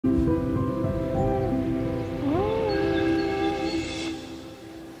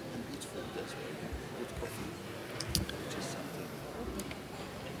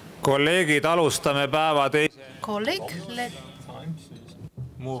Kolleegid, alustame päeva teise. Let's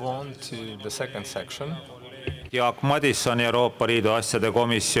move on to the second section. Jaak Madison, Euroopa Liidu asjade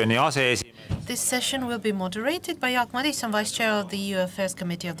komisjoni aseesimees. This session will be moderated by Jaak Madison, Vice Chair of the EU Affairs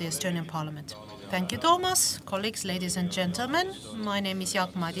Committee of the Estonian Parliament. Thank you, Thomas. Colleagues, ladies and gentlemen, my name is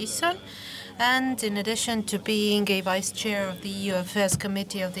Jaak Madison, and in addition to being a Vice Chair of the EU Affairs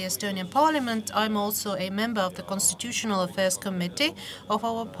Committee of the Estonian Parliament, I'm also a member of the Constitutional Affairs Committee of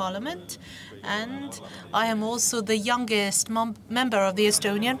our Parliament, and I am also the youngest member of the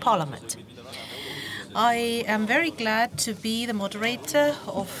Estonian Parliament. I am very glad to be the moderator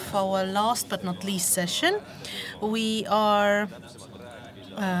of our last but not least session. We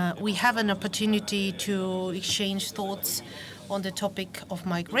have an opportunity to exchange thoughts on the topic of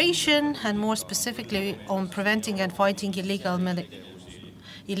migration, and more specifically on preventing and fighting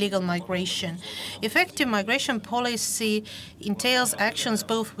illegal migration. Effective migration policy entails actions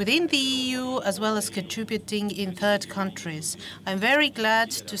both within the EU as well as contributing in third countries. I'm very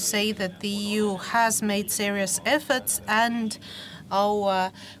glad to say that the EU has made serious efforts, and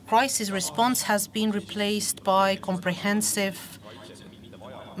our crisis response has been replaced by comprehensive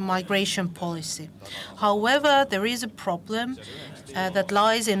migration policy. However, there is a problem that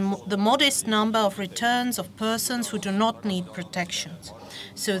lies in the modest number of returns of persons who do not need protection.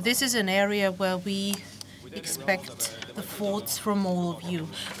 So this is an area where we expect the thoughts from all of you.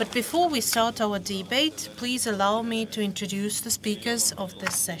 But before we start our debate, please allow me to introduce the speakers of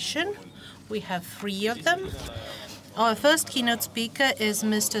this session. We have 3 of them. Our first keynote speaker is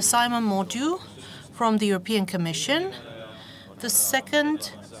Mr. Simon MORDUE from the European Commission. The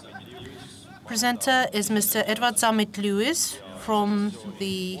second presenter is Mr. Edward ZAMMIT Lewis from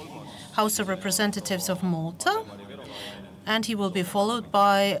the House of Representatives of Malta, and he will be followed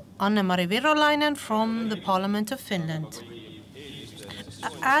by Anne-Mari VIROLAINEN from the Parliament of Finland.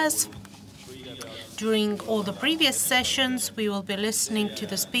 As during all the previous sessions, we will be listening to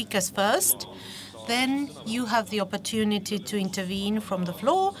the speakers first. Then you have the opportunity to intervene from the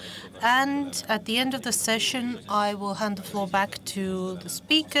floor, and at the end of the session, I will hand the floor back to the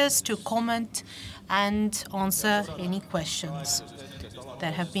speakers to comment and answer any questions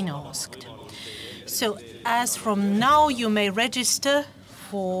that have been asked. So, as from now, you may register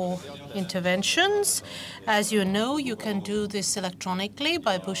for interventions. As you know, you can do this electronically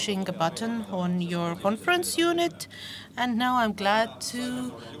by pushing a button on your conference unit. And now I'm glad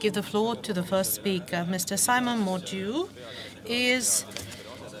to give the floor to the first speaker. Mr. Simon MORDUE is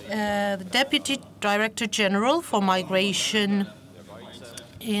the Deputy Director-General for Migration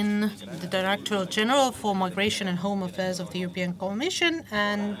in the Directorate-General for Migration and Home Affairs of the European Commission,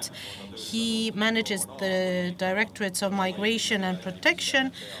 and he manages the Directorates of Migration and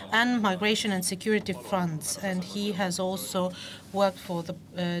Protection and Migration and Security Funds. And he has also worked for the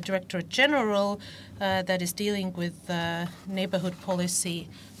Directorate-General that is dealing with neighborhood policy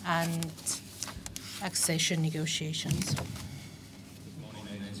and accession negotiations.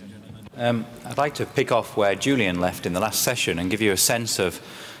 I'd like to pick off where Julian left in the last session and give you a sense of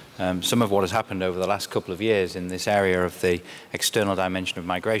some of what has happened over the last couple of years in this area of the external dimension of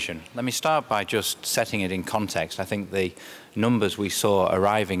migration. Let me start by just setting it in context. I think the numbers we saw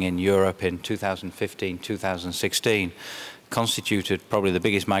arriving in Europe in 2015-2016 constituted probably the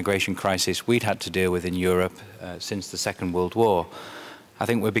biggest migration crisis we'd had to deal with in Europe since the Second World War. I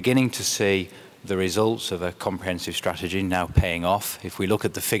think we're beginning to see the results of a comprehensive strategy now paying off. If we look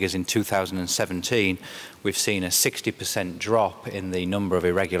at the figures in 2017, we've seen a 60% drop in the number of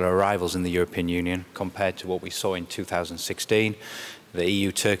irregular arrivals in the European Union compared to what we saw in 2016. The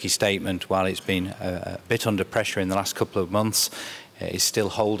EU-Turkey statement, while it's been a bit under pressure in the last couple of months, is still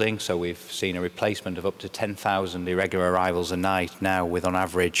holding. So we've seen a replacement of up to 10,000 irregular arrivals a night now, with on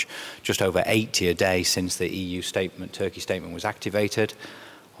average just over 80 a day since the EU statement, Turkey statement was activated.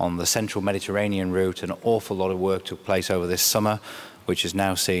 On the central Mediterranean route, an awful lot of work took place over this summer, which has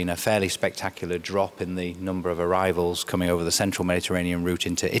now seen a fairly spectacular drop in the number of arrivals coming over the central Mediterranean route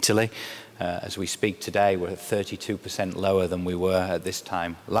into Italy. As we speak today, we're at 32% lower than we were at this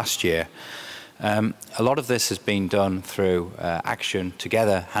time last year. A lot of this has been done through action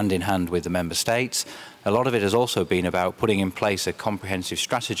together, hand in hand with the member states. a lot of it has also been about putting in place a comprehensive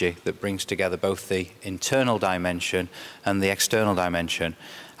strategy that brings together both the internal dimension and the external dimension.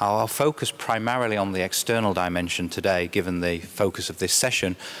 I'll focus primarily on the external dimension today, given the focus of this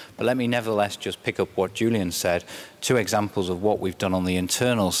session, but let me nevertheless just pick up what Julian said. 2 examples of what we've done on the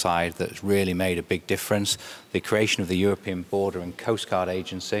internal side that's really made a big difference. The creation of the European Border and Coast Guard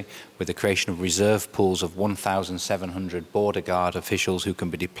Agency, with the creation of reserve pools of 1,700 border guard officials who can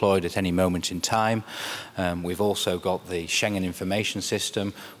be deployed at any moment in time. We've also got the Schengen Information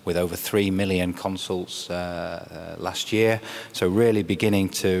System with over 3 million consults last year, so really beginning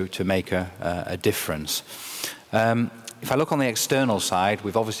to make a difference. If I look on the external side,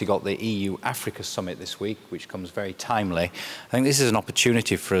 we've obviously got the EU-Africa Summit this week, which comes very timely. I think this is an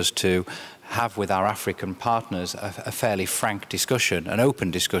opportunity for us to have with our African partners a fairly frank discussion, an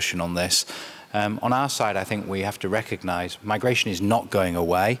open discussion on this. On our side, I think we have to recognise migration is not going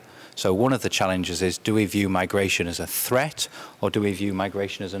away. So one of the challenges is, do we view migration as a threat or do we view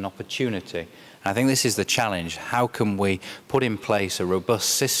migration as an opportunity? And I think this is the challenge. How can we put in place a robust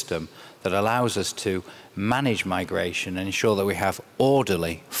system that allows us to manage migration and ensure that we have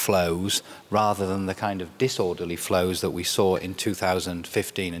orderly flows rather than the kind of disorderly flows that we saw in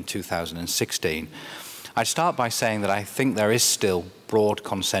 2015 and 2016. I'd start by saying that I think there is still broad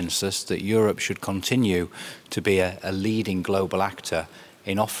consensus that Europe should continue to be a leading global actor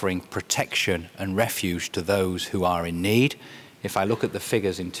in offering protection and refuge to those who are in need. If I look at the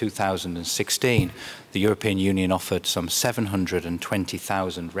figures in 2016, the European Union offered some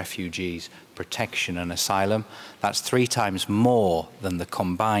 720,000 refugees protection and asylum. That's 3 times more than the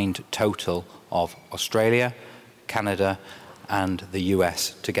combined total of Australia, Canada, and the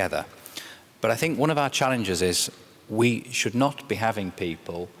US together. But I think one of our challenges is we should not be having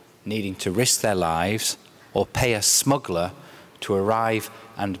people needing to risk their lives or pay a smuggler to arrive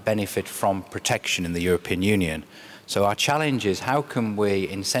and benefit from protection in the European Union. So our challenge is, how can we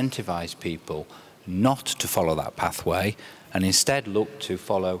incentivize people not to follow that pathway and instead look to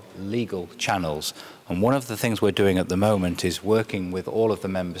follow legal channels? And one of the things we're doing at the moment is working with all of the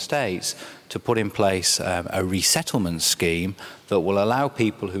member states to put in place a resettlement scheme that will allow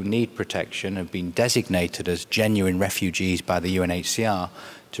people who need protection and have been designated as genuine refugees by the UNHCR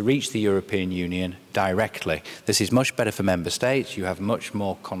to reach the European Union directly. This is much better for member states. You have much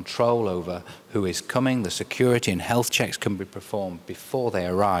more control over who is coming. The security and health checks can be performed before they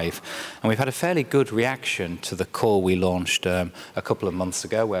arrive. And we've had a fairly good reaction to the call we launched a couple of months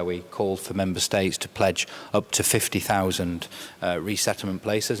ago, where we called for member states to pledge up to 50,000 resettlement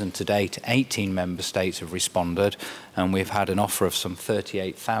places, and to date 18 member states have responded, and we've had an offer of some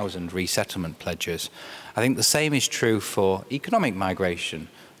 38,000 resettlement pledges. I think the same is true for economic migration.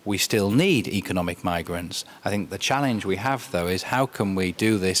 We still need economic migrants. I think the challenge we have, though, is how can we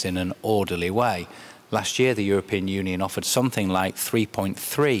do this in an orderly way? Last year, the European Union offered something like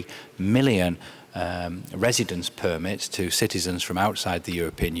 3.3 million residence permits to citizens from outside the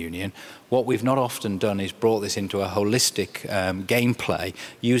European Union. What we've not often done is brought this into a holistic gameplay,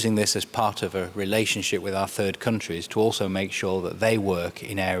 using this as part of a relationship with our third countries to also make sure that they work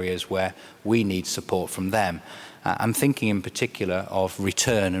in areas where we need support from them. I'm thinking in particular of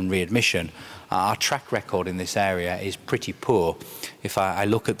return and readmission. Our track record in this area is pretty poor. If I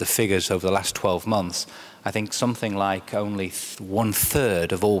look at the figures over the last 12 months, I think something like only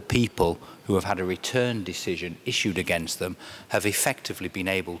 1/3 of all people who have had a return decision issued against them have effectively been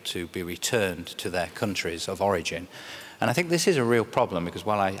able to be returned to their countries of origin. And I think this is a real problem, because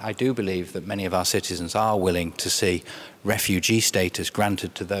while I do believe that many of our citizens are willing to see refugee status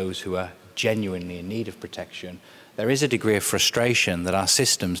granted to those who are genuinely in need of protection, there is a degree of frustration that our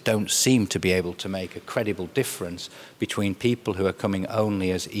systems don't seem to be able to make a credible difference between people who are coming only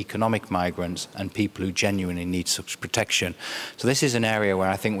as economic migrants and people who genuinely need such protection. So this is an area where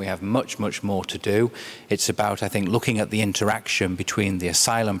I think we have much, much more to do. It's about, I think, looking at the interaction between the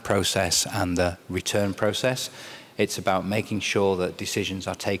asylum process and the return process. It's about making sure that decisions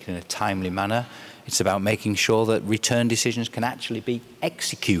are taken in a timely manner. It's about making sure that return decisions can actually be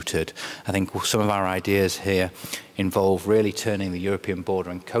executed. I think some of our ideas here involve really turning the European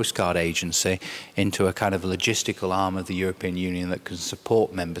Border and Coast Guard Agency into a kind of logistical arm of the European Union that can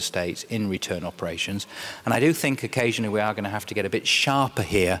support member states in return operations. And I do think occasionally we are going to have to get a bit sharper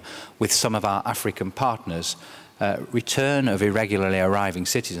here with some of our African partners. Return of irregularly arriving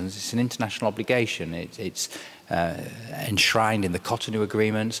citizens, it's an international obligation. It's enshrined in the Cotonou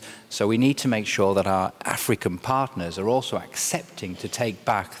agreements. So we need to make sure that our African partners are also accepting to take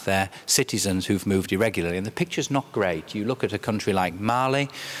back their citizens who've moved irregularly. And the picture's not great. You look at a country like Mali,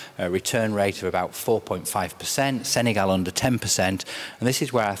 a return rate of about 4.5%, Senegal under 10%, and this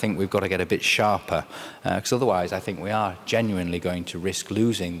is where I think we've got to get a bit sharper, because otherwise I think we are genuinely going to risk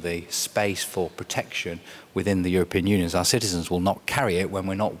losing the space for protection within the European Union. Our citizens will not carry it when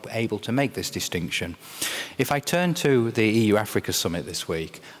we're not able to make this distinction. If I turn to the EU-Africa summit this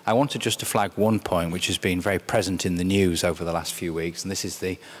week, I wanted just to flag one point which has been very present in the news over the last few weeks, and this is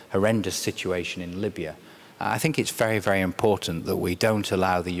the horrendous situation in Libya. I think it's very, very important that we don't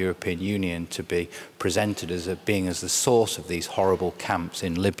allow the European Union to be presented as being the source of these horrible camps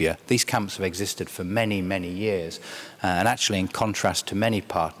in Libya. These camps have existed for many, many years. And actually, in contrast to many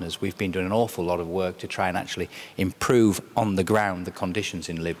partners, we've been doing an awful lot of work to try and actually improve on the ground the conditions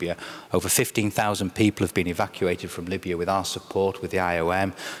in Libya. Over 15,000 people have been evacuated from Libya with our support, with the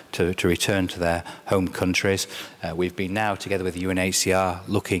IOM, to return to their home countries. We've been now, together with the UNHCR,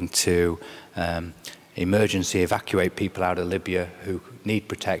 looking to emergency evacuate people out of Libya who need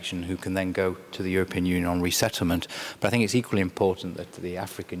protection, who can then go to the European Union on resettlement. But I think it's equally important that the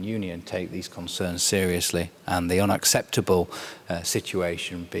African Union take these concerns seriously and the unacceptable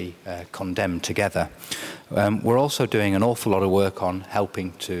situation be condemned together. We're also doing an awful lot of work on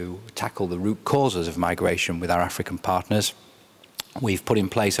helping to tackle the root causes of migration with our African partners. We've put in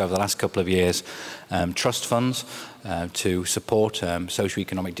place over the last couple of years trust funds to support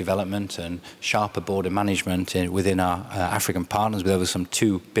socio-economic development and sharper border management within our African partners, with over some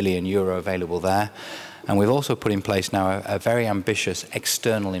 €2 billion available there. And we've also put in place now a very ambitious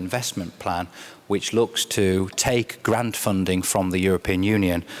external investment plan which looks to take grant funding from the European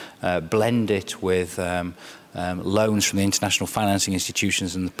Union, blend it with loans from the international financing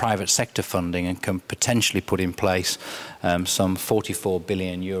institutions and the private sector funding, and can potentially put in place some €44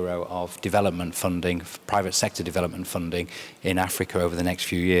 billion of development funding, private sector development funding in Africa over the next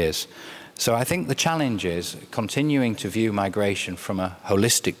few years. So I think the challenge is continuing to view migration from a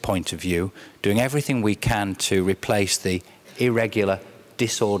holistic point of view, doing everything we can to replace the irregular,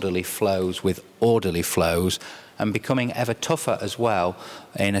 disorderly flows with orderly flows, and becoming ever tougher as well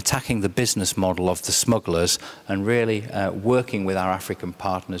in attacking the business model of the smugglers and really working with our African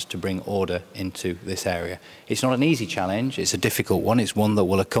partners to bring order into this area. It's not an easy challenge, it's a difficult one, it's one that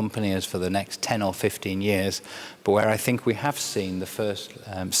will accompany us for the next 10 or 15 years, but where I think we have seen the first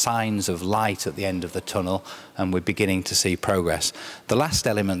signs of light at the end of the tunnel, and we're beginning to see progress. The last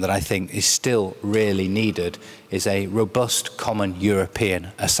element that I think is still really needed is a robust common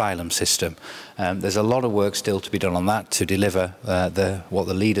European asylum system. There's a lot of work still to be done on that to deliver what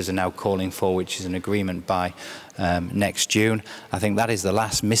the leaders are now calling for, which is an agreement by next June. I think that is the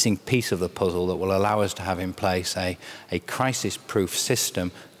last missing piece of the puzzle that will allow us to have in place a crisis-proof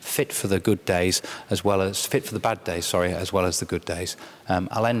system fit for the good days, as well as fit for the bad days, sorry, as well as the good days.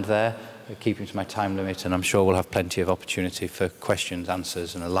 I'll end there, keeping to my time limit, and I'm sure we'll have plenty of opportunity for questions,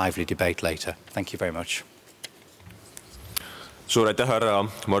 answers, and a lively debate later. Thank you very much. Suur aitäh, härra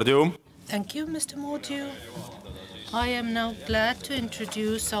MORDUE. Thank you, Mr. MORDUE. I am now glad to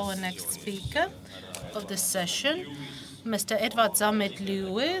introduce our next speaker of this session, Mr. Edward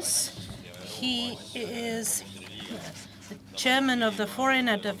ZAMMIT-Lewis. He is the chairman of the Foreign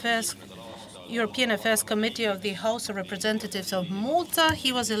and European Affairs Committee of the House of Representatives of Malta.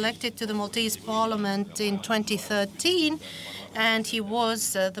 He was elected to the Maltese Parliament in 2013, and he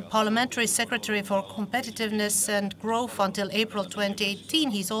was the Parliamentary Secretary for Competitiveness and Growth until April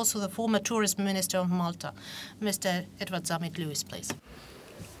 2018. He's also the former Tourism Minister of Malta. Mr. Edward ZAMMIT-Lewis, please.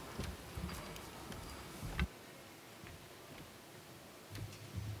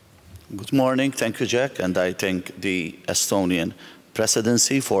 Good morning. Thank you, Jack, and I thank the Estonian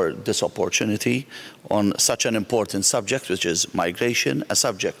presidency for this opportunity on such an important subject, which is migration, a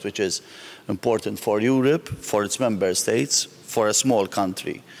subject which is important for Europe, for its member states, for a small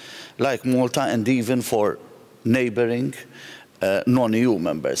country like Malta, and even for neighboring non-EU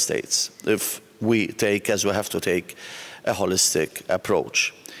member states, if we take, as we have to take, a holistic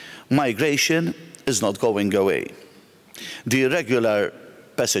approach. Migration is not going away. The irregular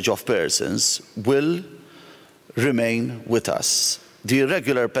passage of persons will remain with us. The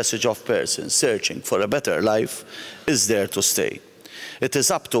irregular passage of persons searching for a better life is there to stay. It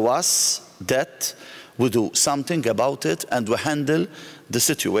is up to us that we do something about it and we handle the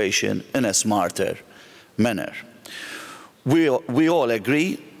situation in a smarter manner. We all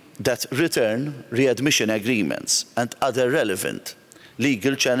agree that return, readmission agreements and other relevant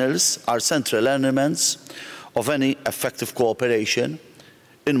legal channels are central elements of any effective cooperation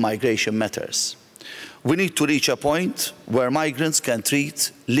in migration matters. We need to reach a point where migrants can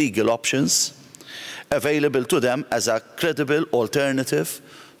treat legal options available to them as a credible alternative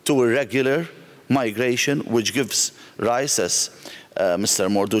to irregular migration, which gives rise, as Mr.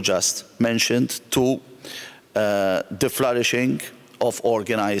 MORDUE just mentioned, to the flourishing of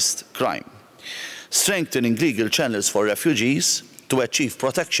organized crime. Strengthening legal channels for refugees to achieve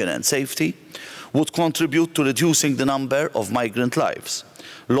protection and safety would contribute to reducing the number of migrant lives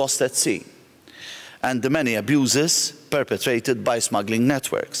lost at sea and the many abuses perpetrated by smuggling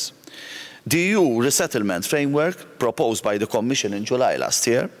networks. The EU resettlement framework proposed by the Commission in July last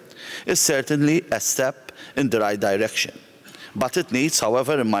year is certainly a step in the right direction, but it needs,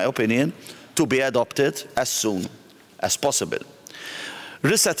 however, in my opinion, to be adopted as soon as possible.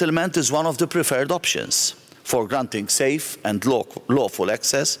 Resettlement is one of the preferred options for granting safe and lawful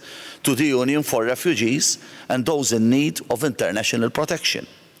access to the Union for refugees and those in need of international protection.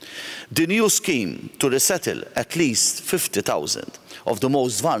 The new scheme to resettle at least 50,000 of the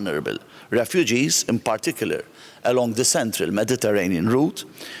most vulnerable refugees, in particular along the central Mediterranean route,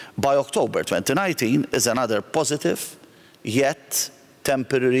 by October 2019 is another positive, yet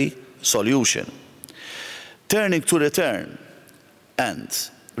temporary solution. Turning to return and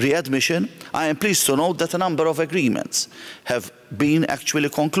readmission, I am pleased to note that a number of agreements have been actually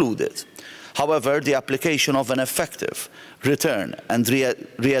concluded. However, the application of an effective return and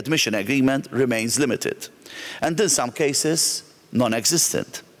readmission agreement remains limited, and in some cases,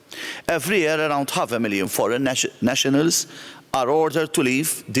 non-existent. Every year, around 500,000 foreign nationals are ordered to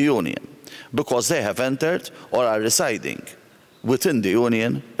leave the Union because they have entered or are residing within the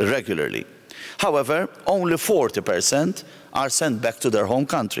Union irregularly. However, only 40% are sent back to their home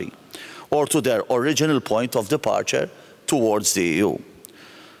country or to their original point of departure towards the EU.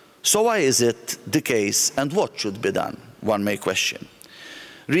 So why is it the case, and what should be done, one may question?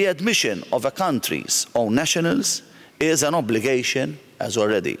 Readmission of a country's own nationals is an obligation, as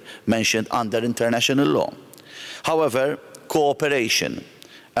already mentioned, under international law. However, cooperation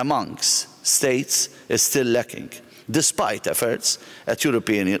amongst states is still lacking, despite efforts at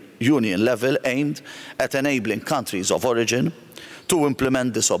European Union level aimed at enabling countries of origin to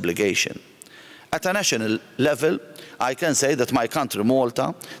implement this obligation. At a national level, I can say that my country,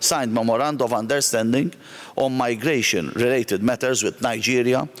 Malta, signed Memorandum of Understanding on migration-related matters with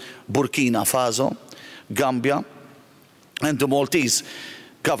Nigeria, Burkina Faso, Gambia, and the Maltese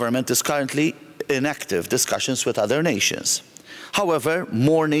government is currently in active discussions with other nations. However,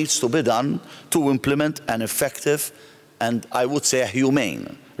 more needs to be done to implement an effective and, I would say, a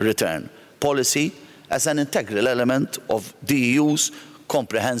humane return policy as an integral element of the EU's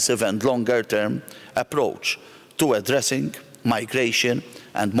comprehensive and longer-term approach to addressing migration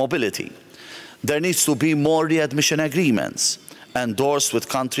and mobility. There needs to be more readmission agreements endorsed with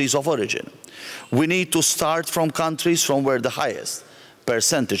countries of origin. We need to start from countries from where the highest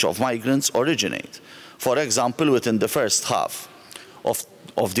percentage of migrants originate. For example, within the first half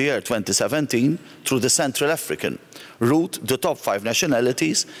of the year 2017, through the Central African route, the top 5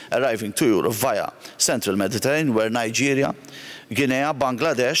 nationalities arriving to Europe via Central Mediterranean were Nigeria, Guinea,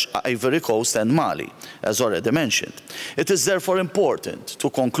 Bangladesh, Ivory Coast and Mali, as already mentioned. It is therefore important to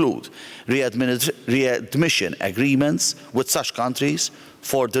conclude readmission agreements with such countries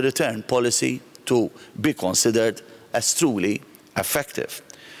for the return policy to be considered as truly effective.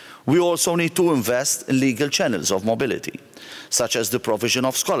 We also need to invest in legal channels of mobility, such as the provision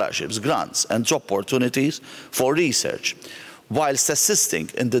of scholarships, grants and job opportunities for research, whilst assisting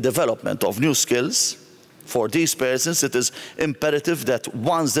in the development of new skills. For these persons, it is imperative that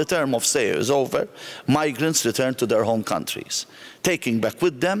once the term of stay is over, migrants return to their home countries, taking back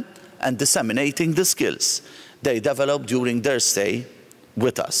with them and disseminating the skills they developed during their stay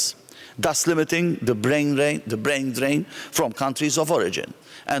with us, thus limiting the brain drain from countries of origin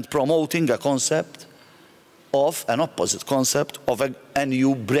and promoting a concept of an opposite concept of a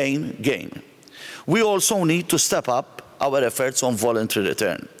new brain gain. We also need to step up our efforts on voluntary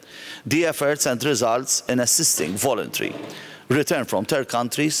return. The efforts and results in assisting voluntary return from third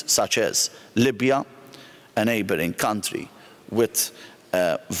countries such as Libya, a neighbouring country with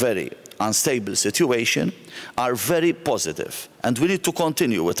a very unstable situation, are very positive, and we need to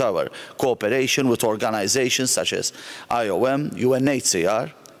continue with our cooperation with organisations such as IOM,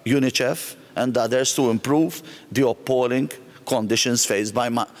 UNHCR, UNICEF and others to improve the appalling conditions faced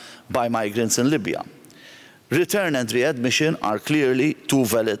by migrants in Libya. Return and readmission are clearly two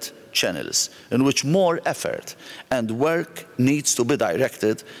valid channels in which more effort and work needs to be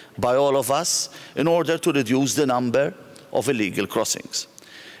directed by all of us in order to reduce the number of illegal crossings.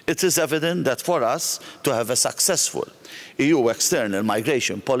 It is evident that for us to have a successful EU external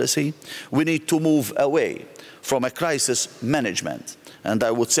migration policy, we need to move away from a crisis management, and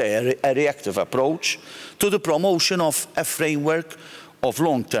I would say a reactive approach, to the promotion of a framework of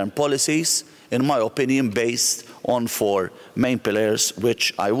long-term policies, in my opinion, based on 4 main pillars,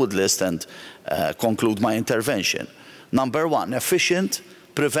 which I would list and conclude my intervention. Number 1, efficient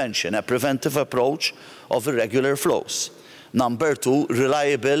prevention, a preventive approach of irregular flows. Number 2,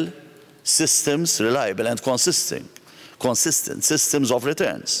 reliable and consistent systems of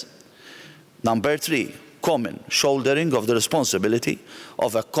returns. Number 3, common shouldering of the responsibility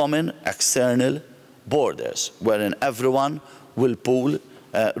of a common external borders, wherein everyone will pool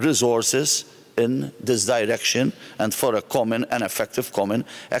resources in this direction and for a common and effective common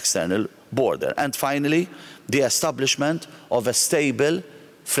external border. And finally, the establishment of a stable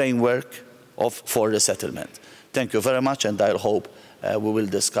framework for resettlement. Thank you very much, and I hope we will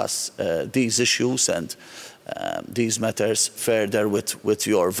discuss these issues and these matters further with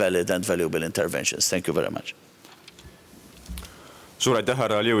your valid and valuable interventions. Thank you very much. Suur aitäh,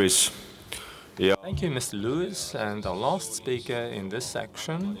 härra Lewis. Thank you, Mr. Lewis. And our last speaker in this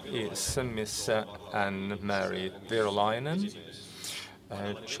section is Miss Anne-Marie VIROLAINEN,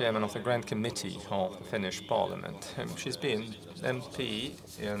 Chairman of the Grand Committee of the Finnish Parliament. She's been MP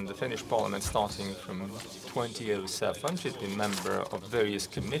in the Finnish Parliament starting from 2007. She's been member of various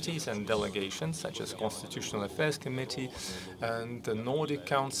committees and delegations, such as Constitutional Affairs Committee and the Nordic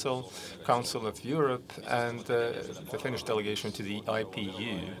Council, Council of Europe, and the Finnish delegation to the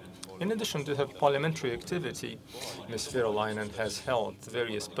IPU. In addition to her parliamentary activity, Ms. VIROLAINEN has held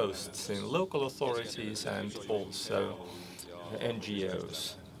various posts in local authorities and also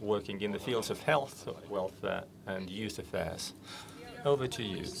NGOs working in the fields of health, welfare and youth affairs. Over to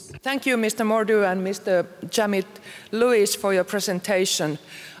you. Thank you, Mr. MORDUE and Mr. ZAMMIT Lewis, for your presentation.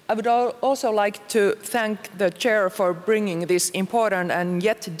 I would also like to thank the chair for bringing this important and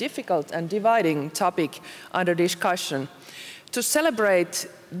yet difficult and dividing topic under discussion. To celebrate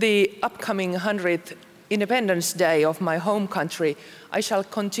the upcoming 100th Independence Day of my home country, I shall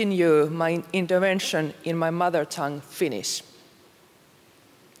continue my intervention in my mother tongue, Finnish.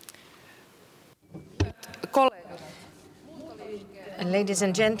 Ladies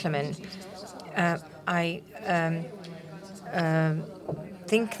and gentlemen, I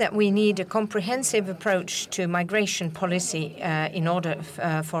think that we need a comprehensive approach to migration policy in order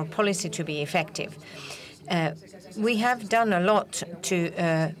for policy to be effective. We have done a lot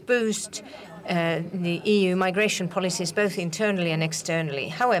to boost the EU migration policies both internally and externally.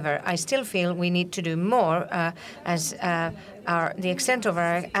 However, I still feel we need to do more as the extent of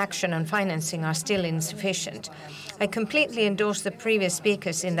our action and financing are still insufficient. I completely endorse the previous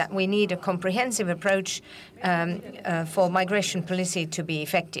speakers in that we need a comprehensive approach for migration policy to be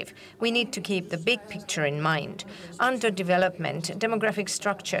effective. We need to keep the big picture in mind. Underdevelopment, demographic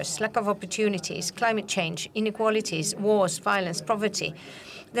structures, lack of opportunities, climate change, inequalities, wars, violence, poverty.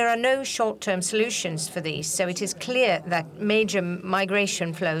 There are no short-term solutions for these, so it is clear that major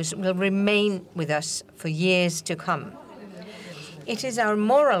migration flows will remain with us for years to come. It is our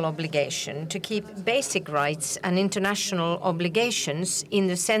moral obligation to keep basic rights and international obligations in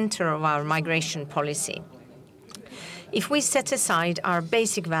the center of our migration policy. If we set aside our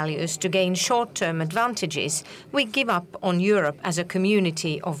basic values to gain short-term advantages, we give up on Europe as a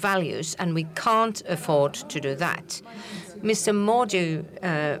community of values, and we can't afford to do that. Mr. MORDUE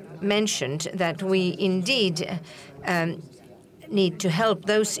mentioned that we indeed need to help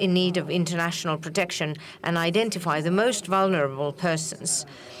those in need of international protection and identify the most vulnerable persons.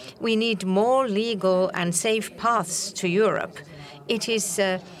 We need more legal and safe paths to Europe. It is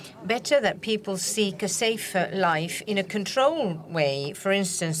better that people seek a safer life in a controlled way, for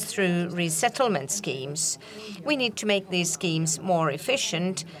instance, through resettlement schemes. We need to make these schemes more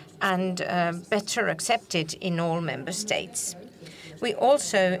efficient and better accepted in all member states. We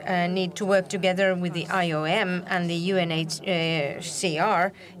also need to work together with the IOM and the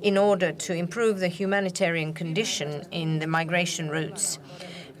UNHCR in order to improve the humanitarian condition in the migration routes.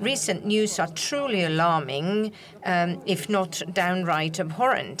 Recent news are truly alarming, if not downright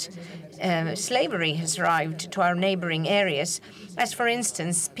abhorrent. Slavery has arrived to our neighboring areas, as for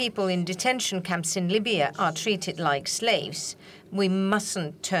instance, people in detention camps in Libya are treated like slaves. We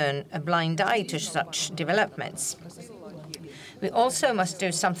mustn't turn a blind eye to such developments. We also must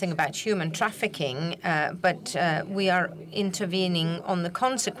do something about human trafficking, but we are intervening on the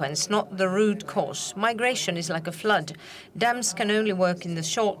consequence, not the root cause. Migration is like a flood. Dams can only work in the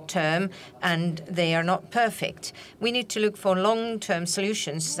short term, and they are not perfect. We need to look for long-term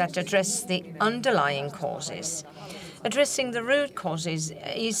solutions that address the underlying causes. Addressing the root causes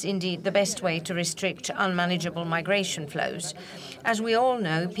is indeed the best way to restrict unmanageable migration flows. As we all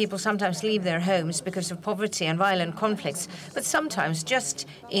know, people sometimes leave their homes because of poverty and violent conflicts, but sometimes just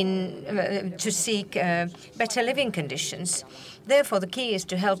to seek better living conditions. Therefore, the key is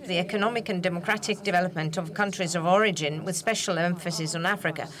to help the economic and democratic development of countries of origin, with special emphasis on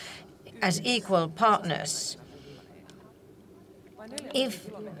Africa, as equal partners. If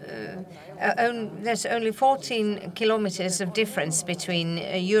there's only 14 kilometers of difference between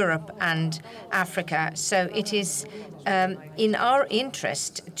Europe and Africa, so it is in our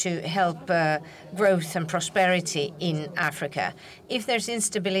interest to help growth and prosperity in Africa. If there's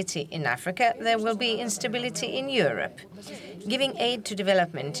instability in Africa, there will be instability in Europe. Giving aid to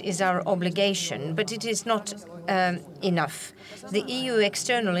development is our obligation, but it is not enough. The EU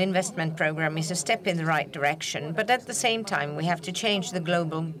external investment program is a step in the right direction, but at the same time we have to change the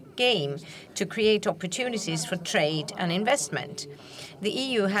global game to create opportunities for trade and investment. The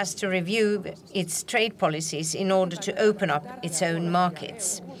EU has to review its trade policies in order to open up its own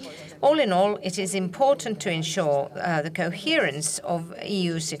markets. All in all, it is important to ensure the coherence of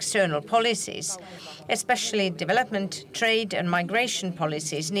EU's external policies. Especially development, trade and migration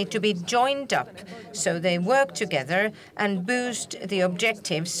policies need to be joined up so they work together and boost the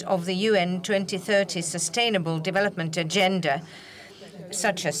objectives of the UN 2030 Sustainable Development Agenda,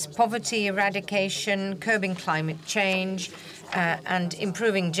 such as poverty eradication, curbing climate change, and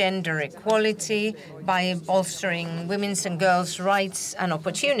improving gender equality by bolstering women's and girls' rights and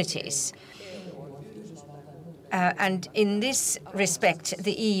opportunities. And in this respect,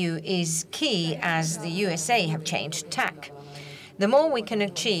 the EU is key as the USA have changed tack. The more we can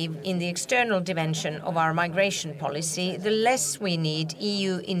achieve in the external dimension of our migration policy, the less we need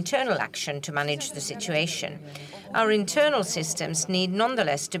EU internal action to manage the situation. Our internal systems need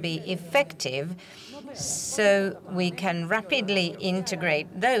nonetheless to be effective so we can rapidly integrate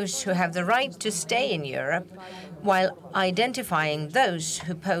those who have the right to stay in Europe while identifying those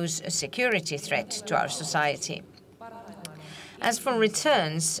who pose a security threat to our society. As for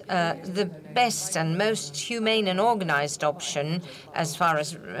returns, the best and most humane and organized option, as far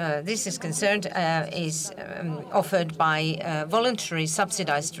as this is concerned, is offered by voluntary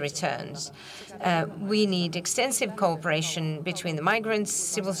subsidized returns. We need extensive cooperation between the migrants,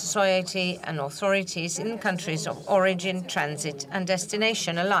 civil society and authorities in countries of origin, transit and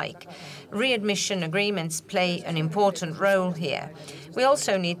destination alike. Readmission agreements play an important role here. We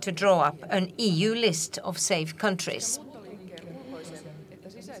also need to draw up an EU list of safe countries.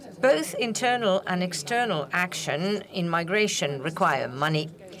 Both internal and external action in migration require money.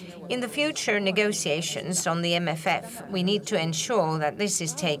 In the future negotiations on the MFF, we need to ensure that this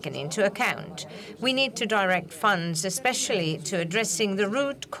is taken into account. We need to direct funds especially to addressing the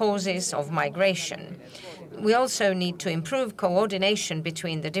root causes of migration. We also need to improve coordination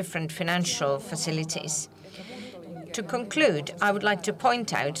between the different financial facilities. To conclude, I would like to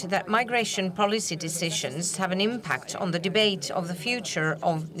point out that migration policy decisions have an impact on the debate of the future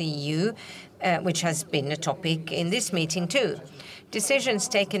of the EU, which has been a topic in this meeting too. Decisions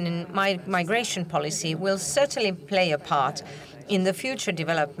taken in migration policy will certainly play a part in the future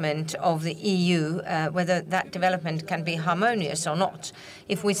development of the EU, whether that development can be harmonious or not.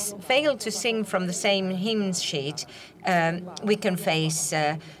 If we fail to sing from the same hymn sheet, we can face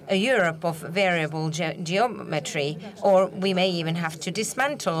a Europe of variable geometry, or we may even have to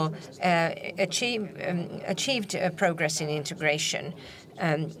dismantle achieved progress in integration.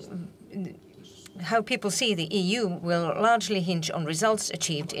 How people see the EU will largely hinge on results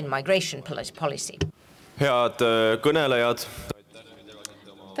achieved in migration policy. Head kõnelejad.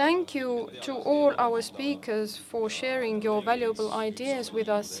 Thank you to all our speakers for sharing your valuable ideas with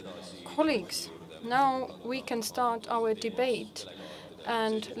us. Colleagues, now we can start our debate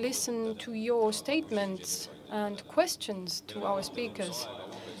and listen to your statements and questions to our speakers.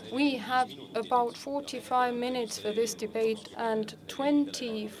 We have about 45 minutes for this debate, and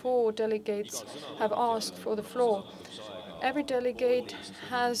 24 delegates have asked for the floor. Every delegate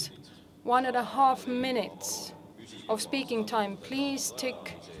has 1.5 minutes of speaking time. Please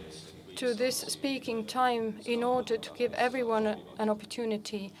stick to this speaking time in order to give everyone an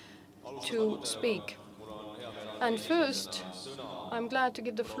opportunity to speak. And first, I'm glad to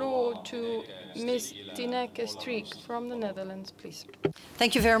give the floor to Ms. Tineke Streek from the Netherlands, please.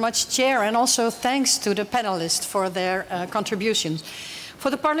 Thank you very much, Chair, and also thanks to the panelists for their contributions. For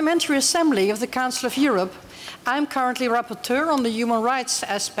the Parliamentary Assembly of the Council of Europe, I'm currently rapporteur on the human rights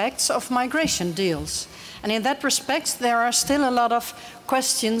aspects of migration deals. And in that respect, there are still a lot of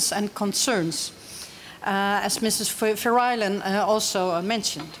questions and concerns, as Mrs. VIROLAINEN also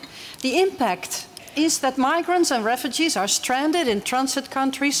mentioned. The impact is that migrants and refugees are stranded in transit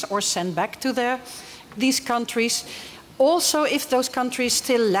countries or sent back to these countries, also if those countries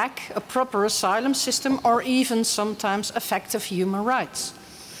still lack a proper asylum system or even sometimes effective human rights.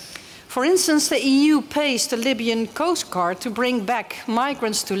 For instance, the EU pays the Libyan Coast Guard to bring back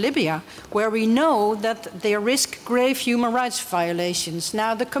migrants to Libya, where we know that they risk grave human rights violations.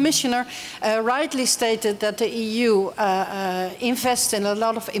 Now, the Commissioner rightly stated that the EU invests in a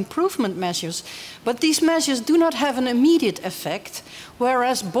lot of improvement measures, but these measures do not have an immediate effect,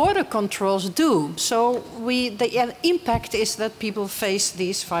 whereas border controls do. So the impact is that people face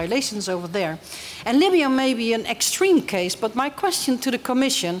these violations over there. And Libya may be an extreme case, but my question to the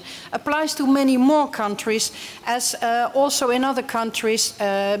Commission applies to many more countries, as also in other countries,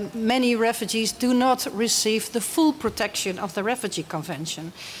 many refugees do not receive the full protection of the Refugee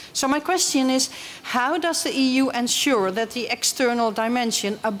Convention. So my question is, how does the EU ensure that the external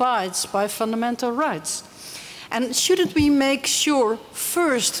dimension abides by fundamental rights? And shouldn't we make sure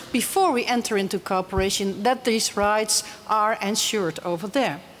first, before we enter into cooperation, that these rights are ensured over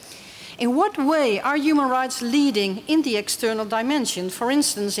there? In what way are human rights leading in the external dimension? For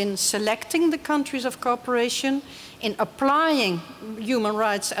instance, in selecting the countries of cooperation, in applying human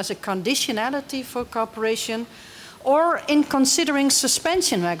rights as a conditionality for cooperation, or in considering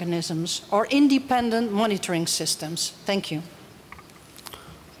suspension mechanisms or independent monitoring systems? Thank you.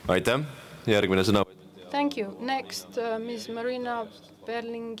 Aitäh. Järgmine sõna. Thank you. Next, Ms. Marina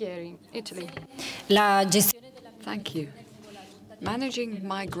Berlinghieri, Italy. Thank you. Managing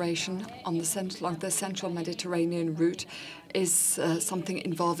migration on along the central Mediterranean route is something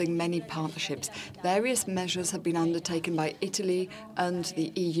involving many partnerships. Various measures have been undertaken by Italy and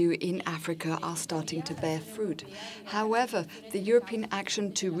the EU in Africa are starting to bear fruit. However, the European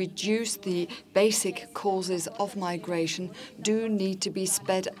action to reduce the basic causes of migration do need to be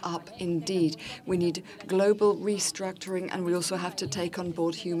sped up indeed. We need global restructuring and we also have to take on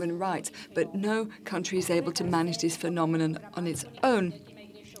board human rights. But no country is able to manage this phenomenon on its own.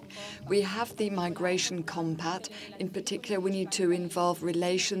 We have the Migration Compact. In particular, we need to involve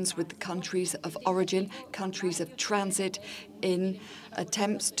relations with the countries of origin, countries of transit, in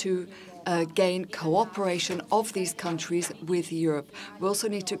attempts to gain cooperation of these countries with Europe. We also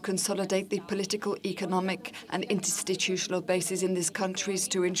need to consolidate the political, economic and institutional bases in these countries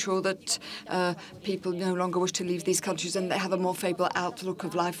to ensure that people no longer wish to leave these countries and they have a more favourable outlook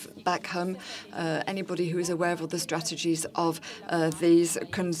of life back home. Anybody who is aware of the strategies of these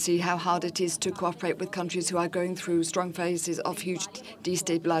can see how hard it is to cooperate with countries who are going through strong phases of huge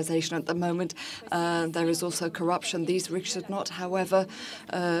destabilization at the moment. There is also corruption. These risks should not, however,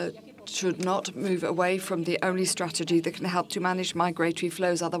 should not move away from the only strategy that can help to manage migratory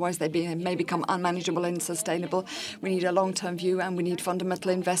flows. Otherwise, they may become unmanageable and unsustainable. We need a long-term view and we need fundamental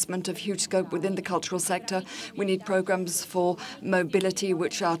investment of huge scope within the cultural sector. We need programs for mobility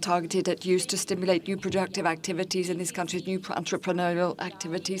which are targeted at use to stimulate new productive activities in these countries, new entrepreneurial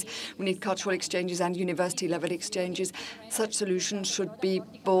activities. We need cultural exchanges and university-level exchanges. Such solutions should be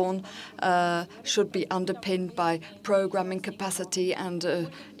underpinned by programming capacity and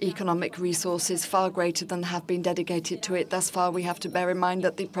economic resources far greater than have been dedicated to it thus far. We have to bear in mind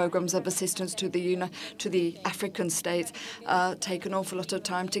that the programs of assistance to the African states take an awful lot of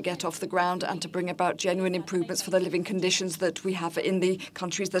time to get off the ground and to bring about genuine improvements for the living conditions that we have in the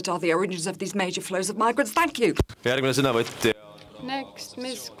countries that are the origins of these major flows of migrants. Thank you. Next,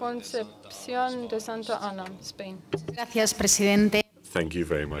 Ms. Concepcion de Santa Ana, Spain. Thank you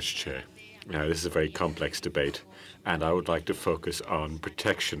very much, Chair. This is a very complex debate, and I would like to focus on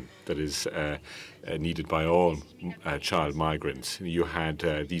protection that is needed by all child migrants. You had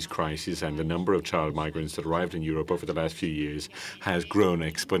these crises, and the number of child migrants that arrived in Europe over the last few years has grown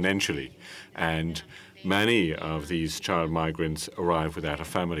exponentially, and many of these child migrants arrive without a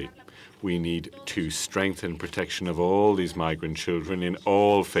family. We need to strengthen protection of all these migrant children in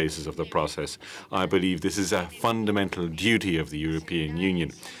all phases of the process. I believe this is a fundamental duty of the European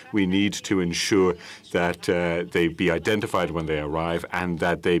Union. We need to ensure that they be identified when they arrive and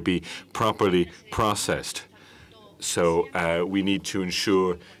that they be properly processed. So we need to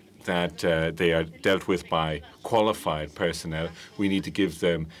ensure that they are dealt with by qualified personnel. We need to give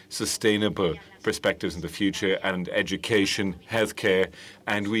them sustainable perspectives in the future and education, healthcare,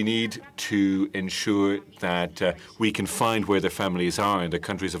 and we need to ensure that we can find where their families are in the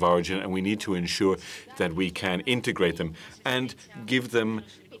countries of origin, and we need to ensure that we can integrate them and give them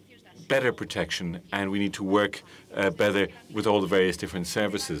better protection, and we need to work better with all the various different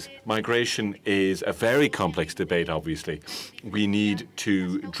services. Migration is a very complex debate, obviously. We need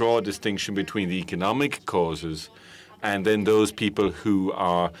to draw a distinction between the economic causes and then those people who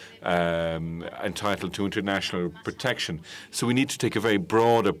are entitled to international protection. So we need to take a very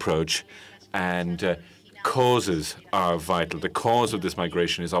broad approach, and causes are vital. The cause of this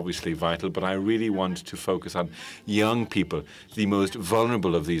migration is obviously vital, but I really want to focus on young people, the most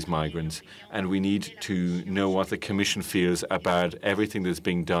vulnerable of these migrants, and we need to know what the Commission feels about everything that's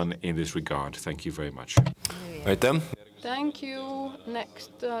being done in this regard. Thank you very much. Thank you.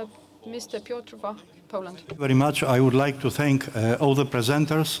 Next, Mr. Piotrova, Poland. Thank you very much. I would like to thank all the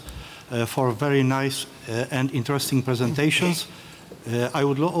presenters for very nice and interesting presentations. I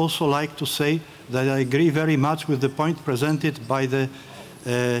would also like to say that I agree very much with the point presented by the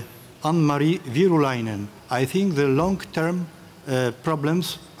Anne-Marie VIROLAINEN. I think the long-term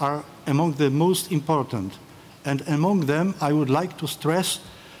problems are among the most important. And among them, I would like to stress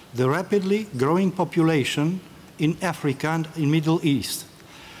the rapidly growing population in Africa and in Middle East.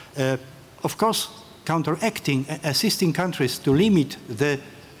 Of course, counteracting, assisting countries to limit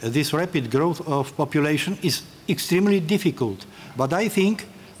this rapid growth of population is extremely difficult. But I think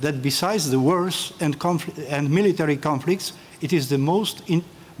that besides the wars and military conflicts, it is the most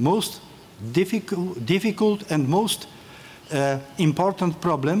difficult and most important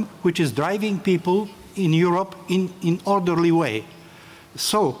problem which is driving people in Europe in an orderly way.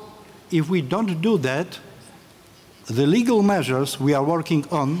 So, if we don't do that, the legal measures we are working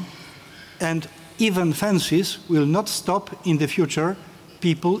on and even fences will not stop in the future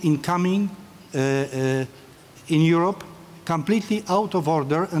people in coming in Europe completely out of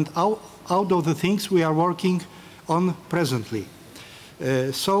order and out of the things we are working on presently.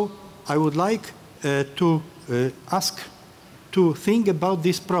 So I would like to ask to think about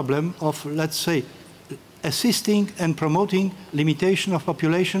this problem of, let's say, assisting and promoting limitation of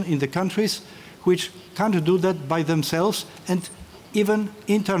population in the countries which can't do that by themselves, and even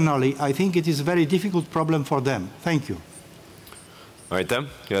internally, I think it is a very difficult problem for them. Thank you.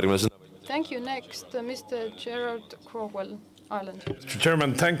 Thank you. Next, Mr. Gerard Crowell, Ireland. Mr.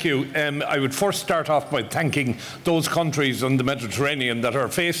 Chairman, thank you. I would first start off by thanking those countries on the Mediterranean that are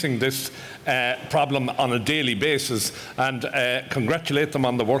facing this problem on a daily basis, and congratulate them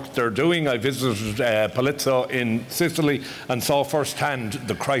on the work they're doing. I visited Palazzo in Sicily and saw firsthand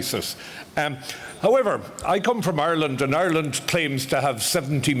the crisis. However, I come from Ireland, and Ireland claims to have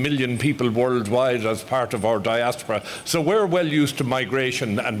 70 million people worldwide as part of our diaspora. So we're well used to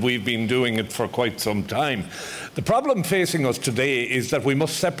migration, and we've been doing it for quite some time. The problem facing us today is that we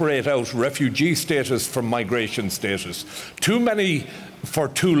must separate out refugee status from migration status. Too many, for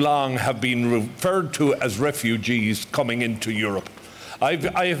too long, have been referred to as refugees coming into Europe.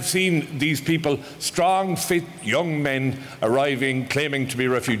 I have seen these people, strong, fit, young men arriving, claiming to be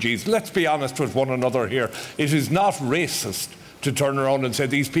refugees. Let's be honest with one another here. It is not racist to turn around and say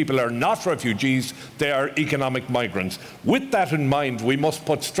these people are not refugees, they are economic migrants. With that in mind, we must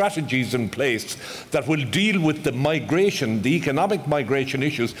put strategies in place that will deal with the migration, the economic migration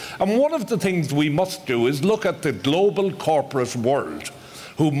issues. And one of the things we must do is look at the global corporate world,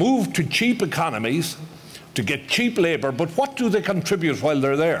 who move to cheap economies to get cheap labour, but what do they contribute while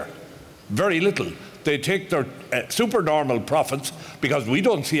they're there? Very little. They take their supernormal profits, because we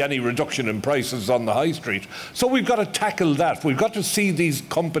don't see any reduction in prices on the high street. So we've got to tackle that. We've got to see these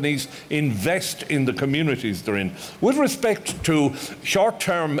companies invest in the communities they're in. With respect to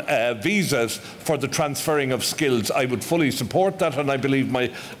short-term visas for the transferring of skills, I would fully support that, and I believe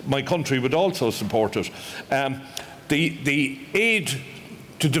my country would also support it. The aid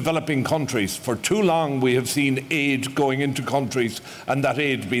to developing countries. For too long we have seen aid going into countries, and that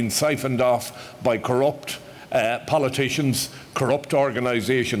aid being siphoned off by corrupt politicians, corrupt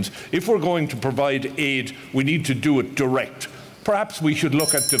organisations. If we're going to provide aid, we need to do it direct. Perhaps we should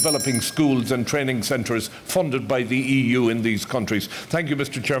look at developing schools and training centres funded by the EU in these countries. Thank you,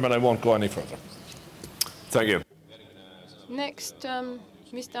 Mr. Chairman. I won't go any further. Thank you. Next,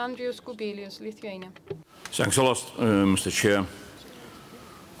 Mr. Andrius Kubilius, Lithuania. Thanks a lot, Mr. Chair.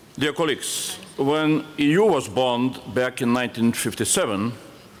 Dear colleagues, when EU was born back in 1957,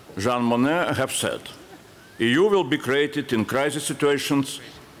 Jean Monnet have said, EU will be created in crisis situations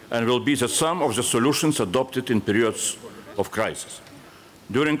and will be the sum of the solutions adopted in periods of crisis.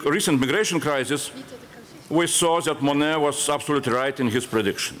 During recent migration crisis, we saw that Monnet was absolutely right in his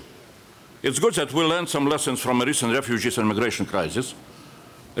prediction. It's good that we learned some lessons from a recent refugees and migration crisis.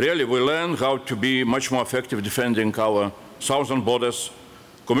 Really, we learned how to be much more effective defending our southern borders.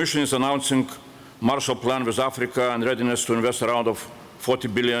 Commission is announcing Marshall Plan with Africa and readiness to invest around 40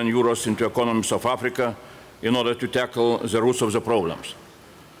 billion euros into economies of Africa in order to tackle the roots of the problems.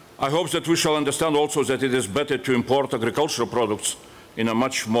 I hope that we shall understand also that it is better to import agricultural products in a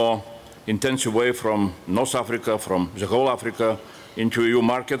much more intensive way from North Africa, from the whole Africa, into EU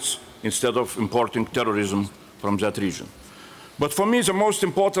markets, instead of importing terrorism from that region. But for me, the most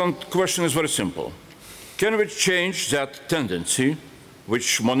important question is very simple. Can we change that tendency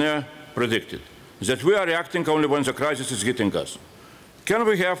which Monet predicted, that we are reacting only when the crisis is hitting us? Can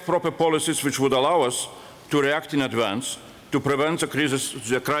we have proper policies which would allow us to react in advance to prevent the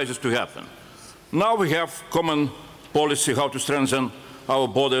crisis to happen? Now we have common policy how to strengthen our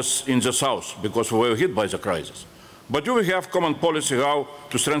borders in the south, because we were hit by the crisis. But do we have common policy how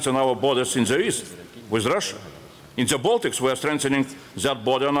to strengthen our borders in the east with Russia? In the Baltics, we are strengthening that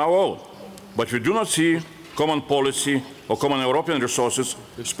border on our own. But we do not see common policy or common European resources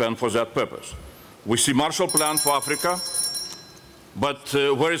spent for that purpose. We see Marshall Plan for Africa, but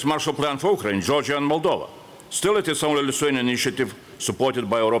where is Marshall Plan for Ukraine, Georgia and Moldova? Still, it is only a Lithuanian initiative supported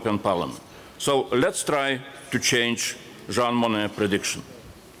by European Parliament. So let's try to change Jean Monnet's prediction.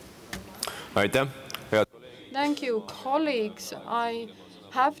 Thank you, colleagues. I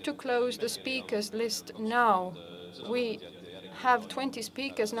have to close the speakers list now. We have 20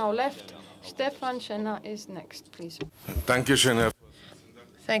 speakers now left. Stefan Schenner is next, please. Thank you, Schenner.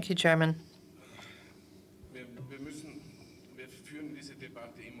 Thank you, Chairman.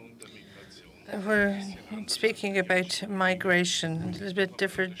 We're speaking about migration, a little bit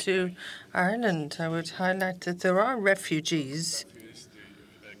different to Ireland. I would highlight that there are refugees,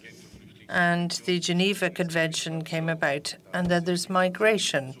 and the Geneva Convention came about, and that there's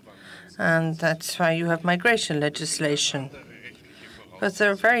migration, and that's why you have migration legislation. But there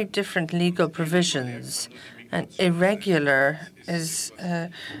are very different legal provisions, and irregular is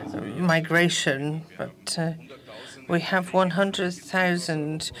migration, but we have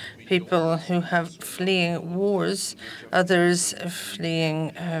 100,000 people who have fleeing wars, others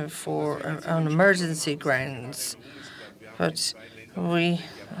fleeing on emergency grounds. But we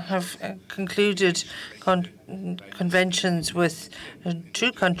have concluded conventions with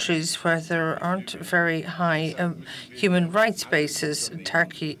 2 countries where there aren't very high human rights bases,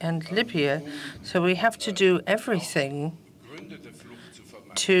 Turkey and Libya. So we have to do everything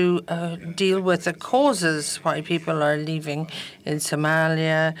to deal with the causes why people are leaving in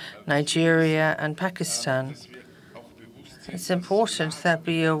Somalia, Nigeria, and Pakistan. It's important that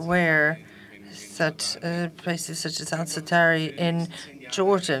we are aware that places such as Al-Satari in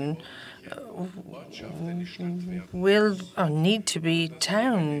Jordan will or need to be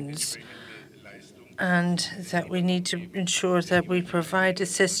towns, and that we need to ensure that we provide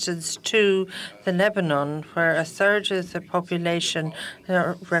assistance to the Lebanon, where 1/3 of the population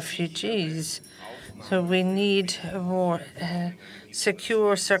are refugees. So we need more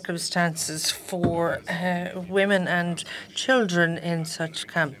secure circumstances for women and children in such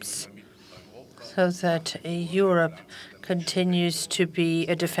camps, so that Europe continues to be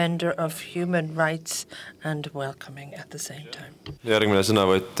a defender of human rights and welcoming at the same time. Järgmine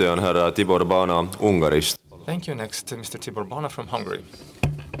sõnavõtja on härra Tibor Bana Ungarist. Thank you. Next, Mr. Tibor Bana from Hungary.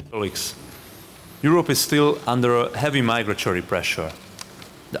 Colleagues, Europe is still under a heavy migratory pressure.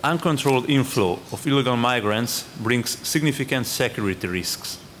 The uncontrolled inflow of illegal migrants brings significant security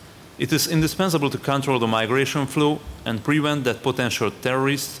risks. It is indispensable to control the migration flow and prevent that potential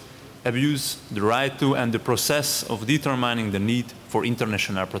terrorists abuse the right to and the process of determining the need for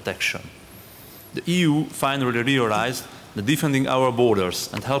international protection. The EU finally realized that defending our borders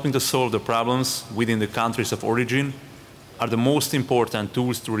and helping to solve the problems within the countries of origin are the most important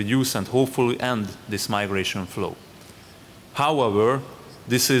tools to reduce and hopefully end this migration flow. However,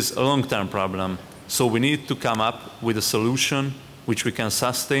 this is a long-term problem, so we need to come up with a solution which we can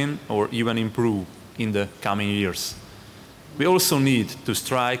sustain or even improve in the coming years. We also need to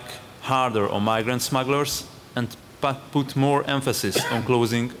strike harder on migrant smugglers and put more emphasis on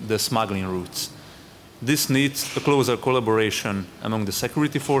closing the smuggling routes. This needs a closer collaboration among the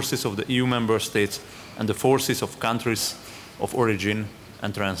security forces of the EU member states and the forces of countries of origin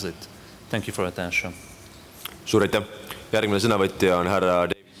and transit. Thank you for your attention. Suur aitäh. Järgmine sõnavõtja on härra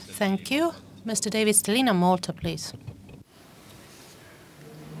David. Thank you. Mr. David Stelina, Malta, please.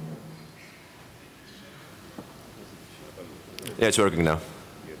 Yeah, it's working now.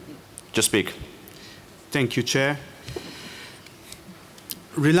 Just speak. Thank you, Chair.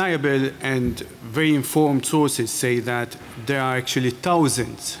 Reliable and very informed sources say that there are actually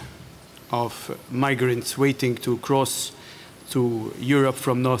thousands of migrants waiting to cross to Europe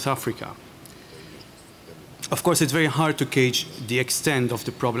from North Africa. Of course, it's very hard to gauge the extent of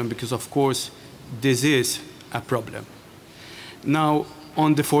the problem because, of course, this is a problem. Now,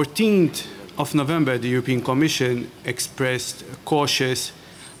 on the 14th of November, the European Commission expressed cautious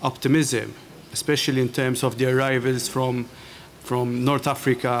optimism, especially in terms of the arrivals from from North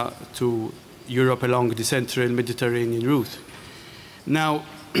Africa to Europe along the central Mediterranean route. Now,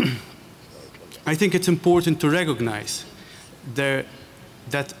 I think it's important to recognize that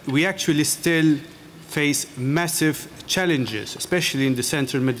we actually still face massive challenges, especially in the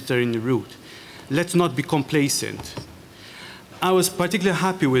central Mediterranean route. Let's not be complacent. I was particularly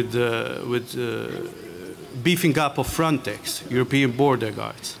happy with beefing up of Frontex, European Border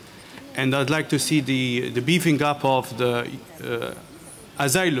Guards. And I'd like to see the beefing up of the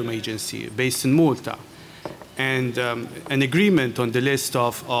Asylum Agency based in Malta, and an agreement on the list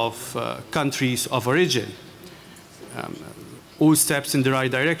of countries of origin. All steps in the right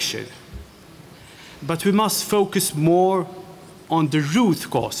direction. But we must focus more on the root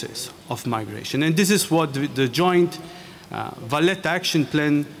causes of migration. And this is what the joint Valletta Action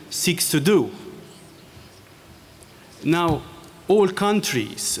Plan seeks to do. Now, all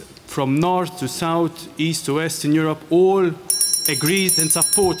countries from north to south, east to west in Europe, all agreed and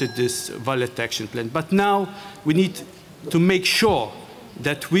supported this Valletta Action Plan. But now we need to make sure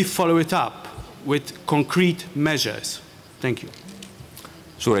that we follow it up with concrete measures. Thank you.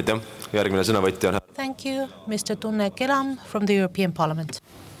 Suur aitäh. Järgmine sõnavõtja on... Thank you, Mr. Tunne Kelam from the European Parliament.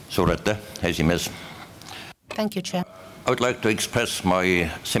 Suur aitäh, esimees. Thank you, Chair. I would like to express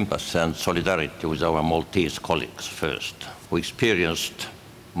my sympathy and solidarity with our Maltese colleagues first, who experienced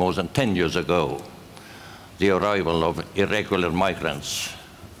more than 10 years ago the arrival of irregular migrants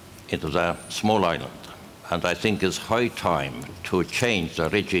into the small island. And I think it's high time to change the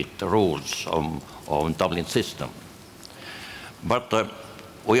rigid rules of Dublin system. But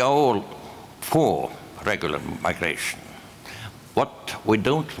we are all for regular migration. What we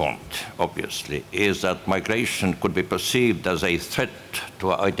don't want, obviously, is that migration could be perceived as a threat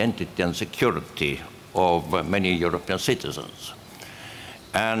to identity and security of many European citizens.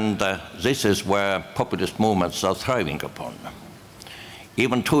 And this is where populist movements are thriving upon.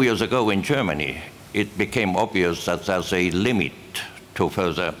 Even 2 years ago in Germany, it became obvious that there's a limit to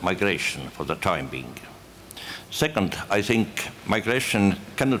further migration for the time being. Second, I think migration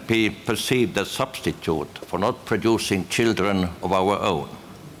cannot be perceived as substitute for not producing children of our own.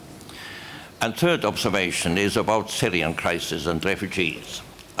 And third observation is about Syrian crisis and refugees.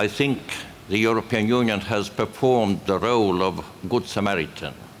 I think the European Union has performed the role of Good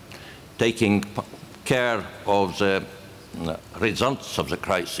Samaritan, taking care of the results of the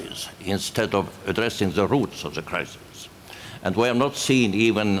crisis instead of addressing the roots of the crisis. And we have not seen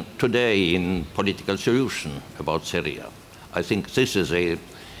even today in political solution about Syria. I think this is a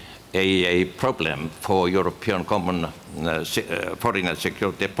problem for European common foreign and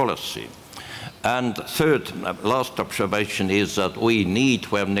security policy. And third, last observation is that we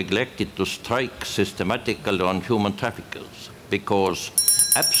have neglected to strike systematically on human traffickers, because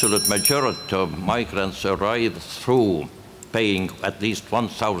absolute majority of migrants arrive through paying at least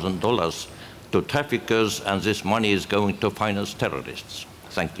 $1,000 to traffickers, and this money is going to finance terrorists.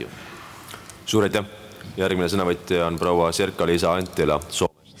 Thank you. Suur aitäh. Järgmine sõnavõtja on proua Serka-Liisa Anttila.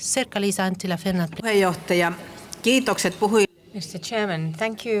 Serka-Liisa Anttila, Finland. Puheenjohtaja, kiitokset puhujille. Mr. Chairman,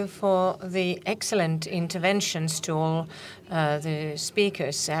 thank you for the excellent interventions to all the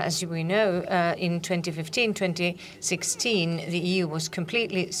speakers. As we know, in 2015-2016, the EU was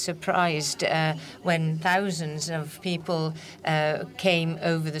completely surprised when thousands of people came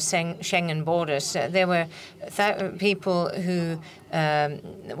over the Schengen borders. There were people who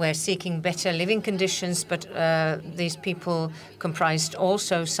were seeking better living conditions, but these people comprised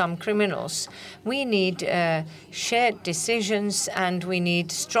also some criminals. We need shared decisions, and we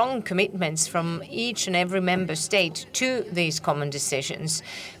need strong commitments from each and every member state to these common decisions.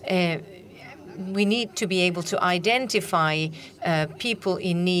 We need to be able to identify people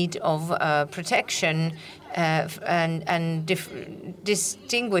in need of protection and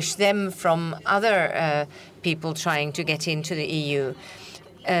distinguish them from other people trying to get into the EU.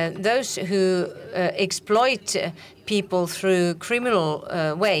 Those who exploit people through criminal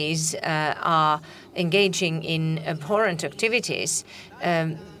ways are engaging in abhorrent activities.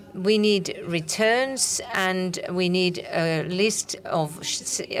 We need returns, and we need a list of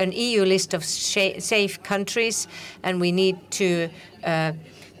an EU list of safe countries, and we need to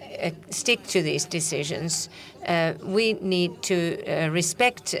stick to these decisions. We need to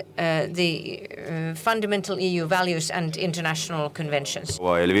respect the fundamental EU values and international conventions.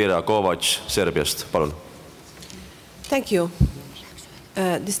 Elvira Kovač, Serbiast, palun. Thank you.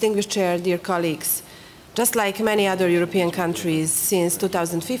 Distinguished Chair, dear colleagues, just like many other European countries, since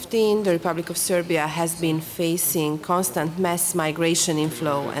 2015, the Republic of Serbia has been facing constant mass migration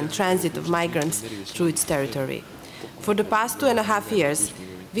inflow and transit of migrants through its territory. For the past 2.5 years,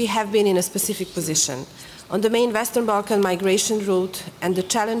 we have been in a specific position. on the main Western Balkan migration route and the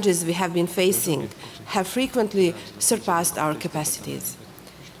challenges we have been facing have frequently surpassed our capacities.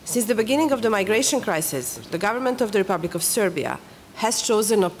 Since the beginning of the migration crisis, the government of the Republic of Serbia has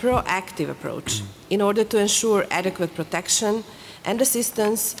chosen a proactive approach in order to ensure adequate protection and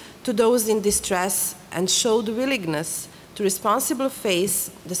assistance to those in distress and show the willingness to responsibly face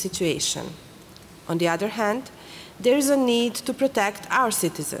the situation. On the other hand, there is a need to protect our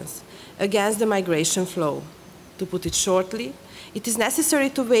citizens against the migration flow. To put it shortly, it is necessary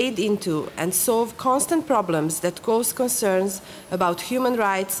to wade into and solve constant problems that cause concerns about human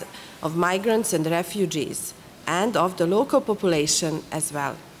rights of migrants and refugees, and of the local population as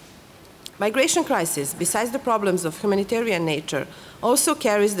well. Migration crisis, besides the problems of humanitarian nature, also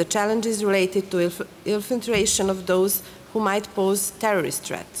carries the challenges related to infiltration of those who might pose terrorist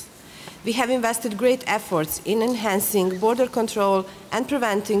threats. We have invested great efforts in enhancing border control and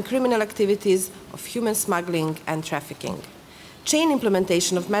preventing criminal activities of human smuggling and trafficking. Chain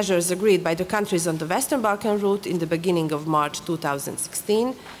implementation of measures agreed by the countries on the Western Balkan route in the beginning of March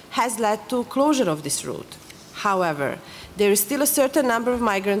 2016 has led to closure of this route. However, there is still a certain number of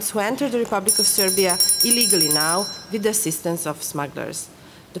migrants who enter the Republic of Serbia illegally now with the assistance of smugglers.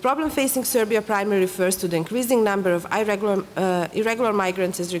 The problem facing Serbia primarily refers to the increasing number of irregular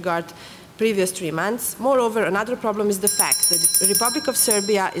migrants as regards previous 3 months. Moreover, another problem is the fact that the Republic of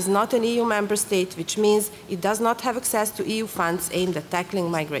Serbia is not an EU member state, which means it does not have access to EU funds aimed at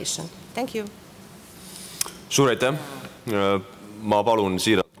tackling migration. Thank you. Suur aitäh. Ma palun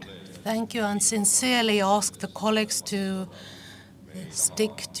siiralt. Thank you, and sincerely ask the colleagues to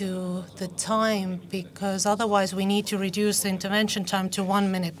stick to the time, because otherwise we need to reduce the intervention time to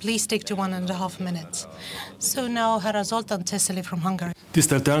 1 minute. Please stick to 1.5 minutes. So now, Herra Zoltán Ceszely from Hungary.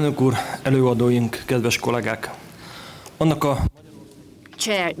 Tisztelt elnök úr, előadóink, kedves kollégák!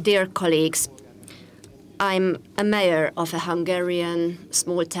 Chair, dear colleagues, I'm a mayor of a Hungarian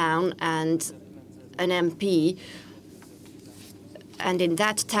small town and an MP, and in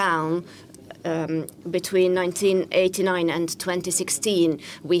that town, between 1989 and 2016,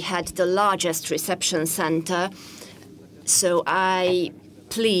 we had the largest reception center. So I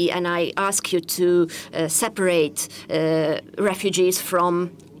plea and I ask you to separate refugees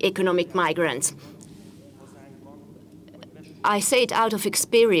from economic migrants. I say it out of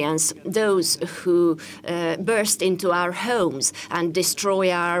experience. Those who burst into our homes and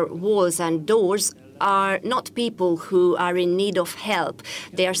destroy our walls and doors are not people who are in need of help.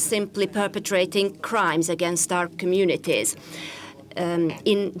 They are simply perpetrating crimes against our communities.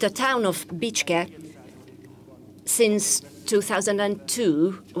 In the town of Bicske, since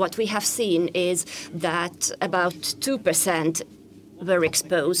 2002, what we have seen is that about 2% were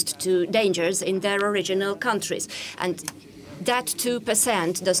exposed to dangers in their original countries. And that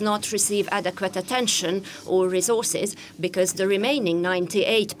 2% does not receive adequate attention or resources because the remaining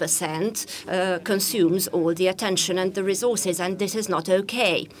 98% consumes all the attention and the resources, and this is not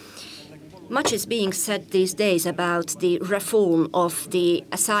okay. Much is being said these days about the reform of the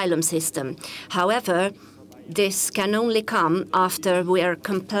asylum system. However, this can only come after we are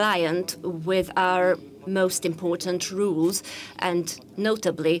compliant with our most important rules, and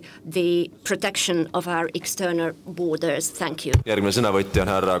notably the protection of our external borders. Thank you. Järgmine sõnavõtja on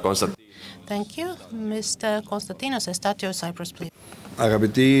härra Konstantin. Thank you. Mr. Konstantinos Estatio, Cyprus, please.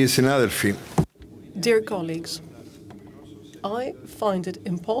 Αγαπητοί συνάδελφοι. Dear colleagues, I find it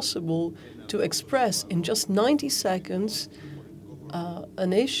impossible to express in just 90 seconds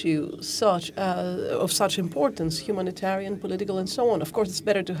an issue of such importance, humanitarian, political, and so on. Of course, it's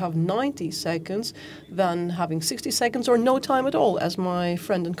better to have 90 seconds than having 60 seconds or no time at all, as my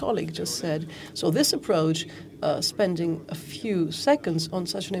friend and colleague just said. So this approach, spending a few seconds on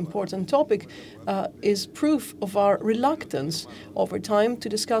such an important topic, is proof of our reluctance over time to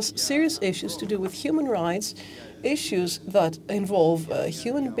discuss serious issues to do with human rights, issues that involve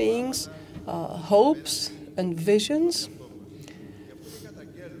human beings, hopes and visions.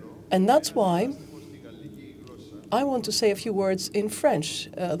 And that's why I want to say a few words in French,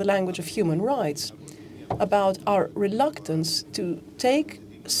 the language of human rights, about our reluctance to take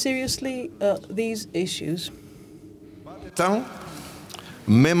seriously these issues.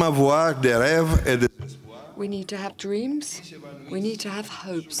 We need to have dreams. We need to have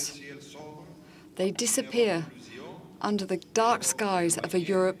hopes. They disappear under the dark skies of a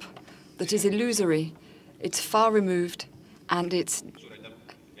Europe that is illusory. It's far removed, and it's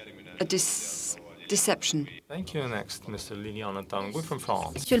a deception. Thank you. Next, Mr. Liliana Tanguy from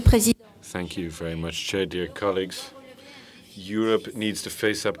France. Thank you very much, Chair, dear colleagues. Europe needs to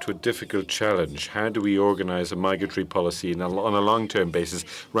face up to a difficult challenge. How do we organize a migratory policy on a long-term basis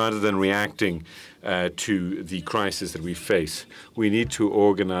rather than reacting to the crisis that we face? We need to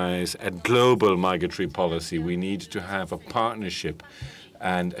organize a global migratory policy. We need to have a partnership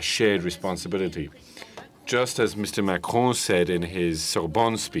and a shared responsibility. Just as Mr. Macron said in his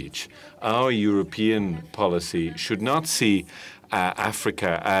Sorbonne speech, our European policy should not see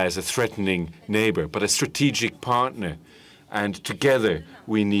Africa as a threatening neighbor, but a strategic partner. And together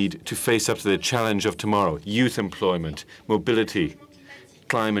we need to face up to the challenge of tomorrow: youth employment, mobility,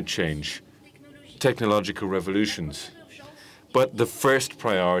 climate change, technological revolutions. But the first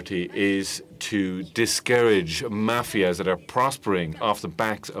priority is to discourage mafias that are prospering off the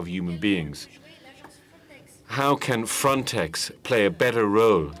backs of human beings. How can Frontex play a better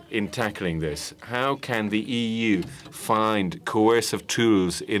role in tackling this? How can the EU find coercive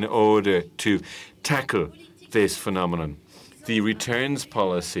tools in order to tackle this phenomenon? The returns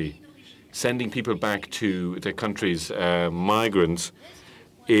policy, sending people back to their countries, migrants,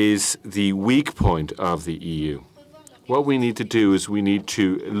 is the weak point of the EU. What we need to do is we need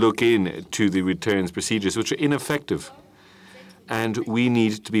to look into the returns procedures, which are ineffective. And we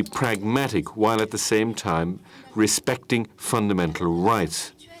need to be pragmatic while at the same time respecting fundamental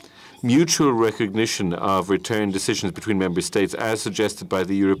rights. Mutual recognition of return decisions between member states, as suggested by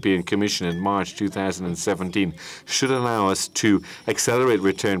the European Commission in March 2017, should allow us to accelerate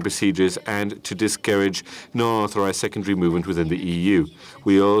return procedures and to discourage non-authorized secondary movement within the EU.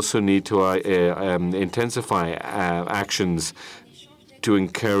 We also need to intensify actions to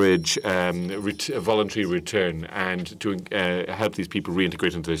encourage voluntary return and to help these people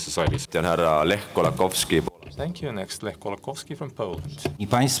reintegrate into their societies. Thank you. Next, Lech Kolakowski from Poland.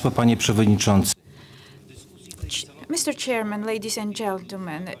 Mr. Chairman, ladies and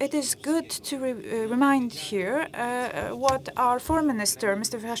gentlemen, it is good to remind here what our Foreign Minister,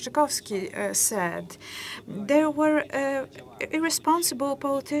 Mr. Waszczykowski, said. There were irresponsible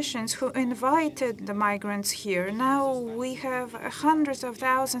politicians who invited the migrants here. Now we have hundreds of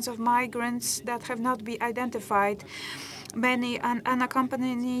thousands of migrants that have not been identified. Many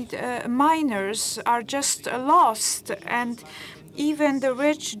unaccompanied minors are just lost, and even the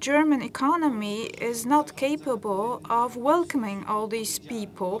rich German economy is not capable of welcoming all these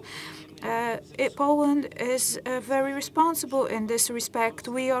people. Poland is very responsible in this respect.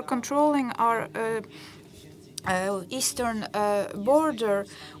 We are controlling our eastern border.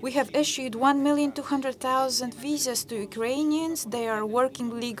 We have issued 1,200,000 visas to Ukrainians. They are working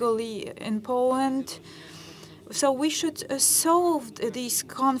legally in Poland. So we should solve these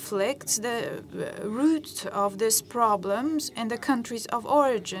conflicts, the root of these problems in the countries of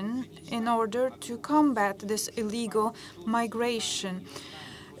origin in order to combat this illegal migration.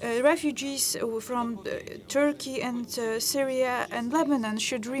 Refugees from Turkey and Syria and Lebanon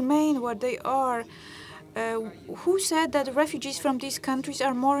should remain what they are. Who said that refugees from these countries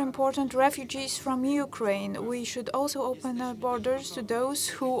are more important refugees from Ukraine? We should also open our borders to those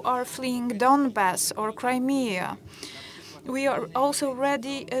who are fleeing Donbass or Crimea. We are also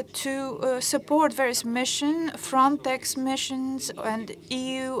ready to support various missions, Frontex missions and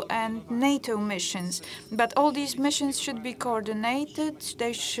EU and NATO missions. But all these missions should be coordinated,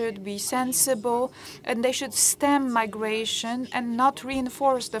 they should be sensible, and they should stem migration and not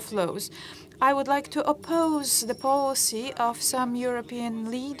reinforce the flows. I would like to oppose the policy of some European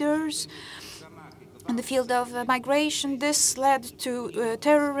leaders in the field of migration. This led to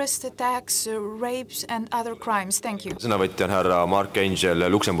terrorist attacks, rapes, and other crimes. Thank you. Sõnavõtja on härra Mark Angel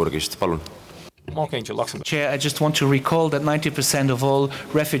Luksemburgist. Palun. Chair, I just want to recall that 90% of all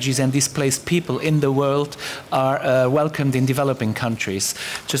refugees and displaced people in the world are welcomed in developing countries.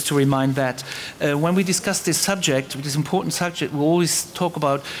 Just to remind that. When we discuss this subject, this important subject, we always talk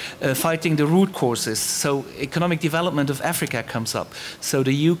about fighting the root causes. So economic development of Africa comes up. So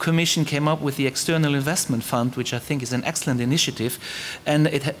the EU Commission came up with the External Investment Fund, which I think is an excellent initiative. And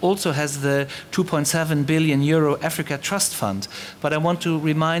it also has the 2.7 billion euro Africa Trust Fund. But I want to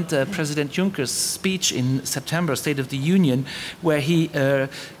remind President Juncker's speech in September, State of the Union, where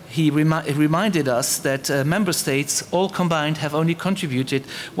he reminded us that member states, all combined, have only contributed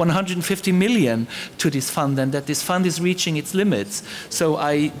 150 million to this fund, and that this fund is reaching its limits. So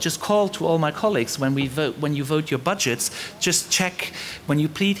I just call to all my colleagues, when you vote your budgets, just check, when you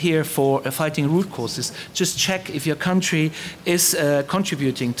plead here for fighting root causes, just check if your country is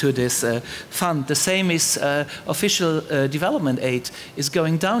contributing to this fund. The same is official development aid is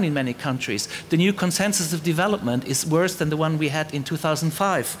going down in many countries. The new consensus of development is worse than the one we had in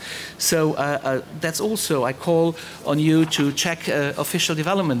 2005. So that's also, I call on you to check official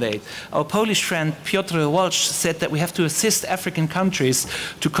development aid. Our Polish friend Piotr Walsh said that we have to assist African countries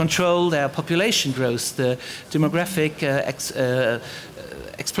to control their population growth, the demographic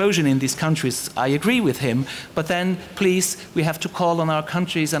explosion in these countries. I agree with him, but then please, we have to call on our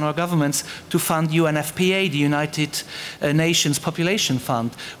countries and our governments to fund UNFPA, the United Nations Population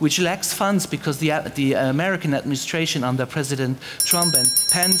Fund, which lacks funds because the American administration under President Trump and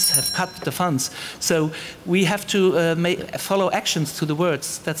Pence have cut the funds. So we have to follow actions to the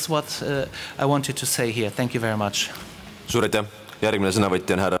words. That's what I wanted to say here. Thank you very much. Suur aitäh. Järgmine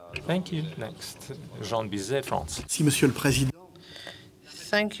sõnavõtja on härra. Thank you. Next, Jean Bizet, France. Si, Monsieur le Président.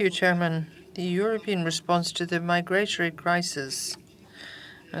 Thank you, Chairman. The European response to the migratory crisis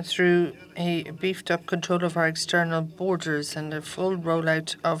through a beefed-up control of our external borders and a full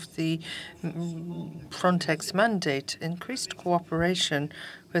rollout of the Frontex mandate, increased cooperation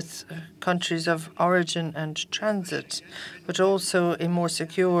with countries of origin and transit, but also a more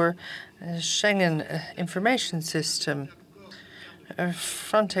secure Schengen information system.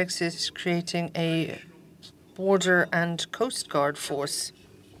 Frontex is creating a border and coast guard force.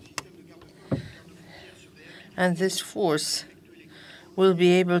 And this force will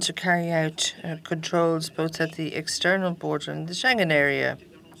be able to carry out controls both at the external border and the Schengen area.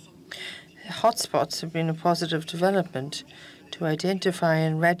 Hotspots have been a positive development to identify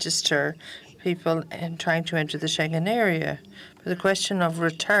and register people trying to enter the Schengen area. But the question of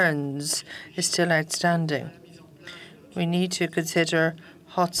returns is still outstanding. We need to consider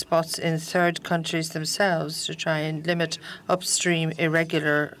hotspots in third countries themselves to try and limit upstream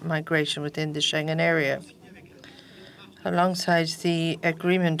irregular migration within the Schengen area. Alongside the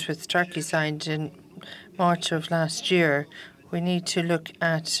agreement with Turkey signed in March of last year, we need to look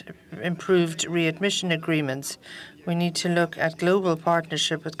at improved readmission agreements. We need to look at global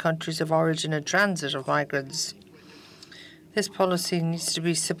partnership with countries of origin and transit of migrants. This policy needs to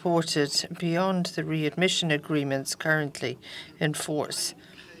be supported beyond the readmission agreements currently in force.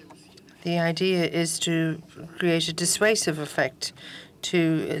 The idea is to create a dissuasive effect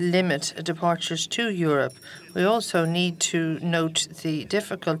to limit departures to Europe. We also need to note the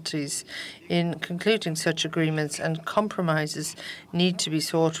difficulties in concluding such agreements, and compromises need to be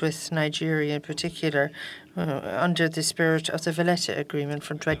sought with Nigeria in particular under the spirit of the Valletta Agreement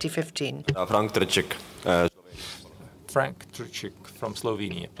from 2015. Frank Trček. Frank Trček from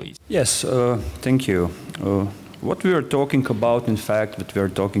Slovenia, please. Yes, thank you. What we are talking about, in fact, that we are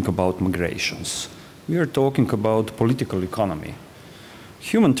talking about migrations. We are talking about political economy.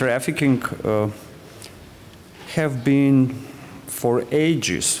 Human trafficking have been for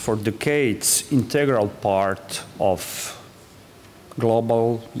ages, for decades, integral part of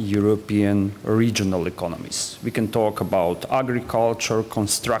global, European, regional economies. We can talk about agriculture,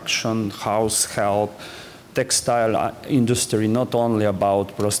 construction, house help, textile industry, not only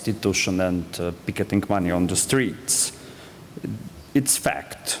about prostitution and picketing money on the streets. It's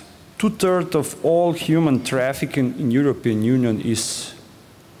fact. 2/3 of all human trafficking in European Union is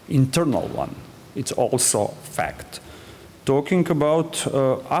internal one. It's also fact. Talking about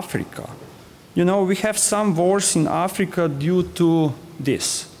Africa, you know, we have some wars in Africa due to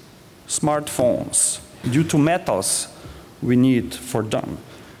this, smartphones, due to metals we need for them.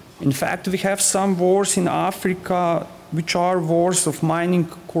 In fact, we have some wars in Africa which are wars of mining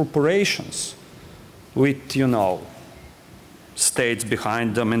corporations with, you know, states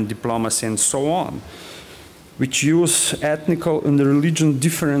behind them and diplomacy and so on, which use ethnic and religion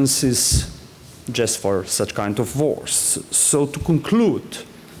differences just for such kind of wars. So to conclude,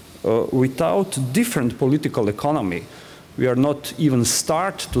 without different political economy, we are not even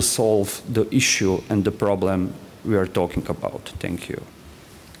start to solve the issue and the problem we are talking about. Thank you.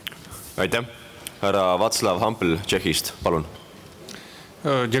 Aitäh. Härra Václav Hampel Tšehhist, palun.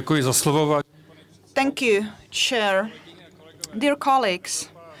 Děkuji za slovo. Thank you, Chair. Dear colleagues,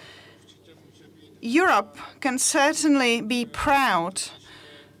 Europe can certainly be proud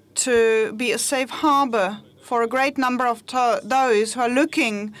to be a safe harbor for a great number of those who are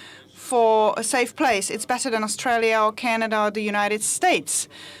looking for a safe place. It's better than Australia or Canada or the United States.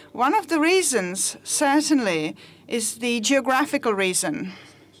 One of the reasons, certainly, is the geographical reason.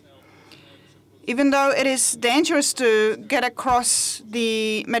 Even though it is dangerous to get across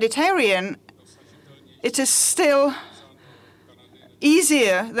the Mediterranean, it is still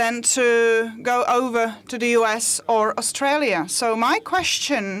easier than to go over to the US or Australia. So my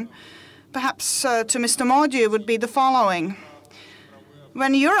question, perhaps to Mr. MORDUE, would be the following.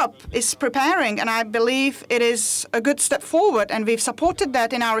 when Europe is preparing, and I believe it is a good step forward, and we've supported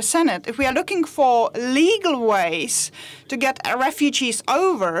that in our Senate, if we are looking for legal ways to get refugees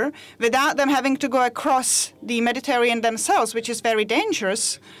over without them having to go across the Mediterranean themselves, which is very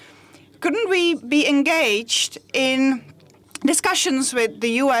dangerous, couldn't we be engaged in discussions with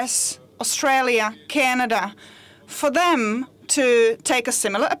the US, Australia, Canada, for them to take a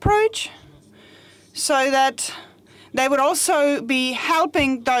similar approach so that they would also be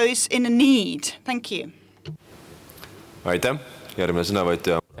helping those in need? Thank you. Aitäh. Järgmine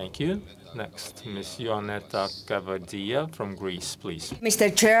sõnavõtja. Thank you. Next, Ms. Ioanneta Kavadia from Greece, please.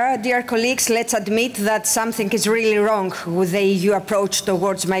 Mr. Chair, dear colleagues, let's admit that something is really wrong with the EU approach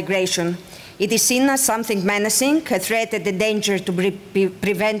towards migration. It is seen as something menacing, a threat and a danger to be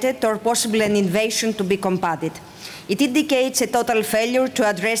prevented, or possibly an invasion to be combated. It indicates a total failure to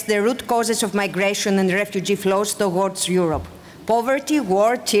address the root causes of migration and refugee flows towards Europe: poverty,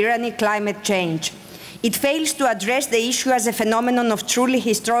 war, tyranny, climate change. It fails to address the issue as a phenomenon of truly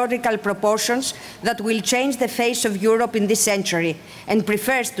historical proportions that will change the face of Europe in this century, and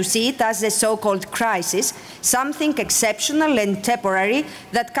prefers to see it as a so-called crisis, something exceptional and temporary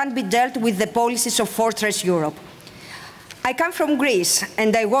that can be dealt with the policies of Fortress Europe. I come from Greece,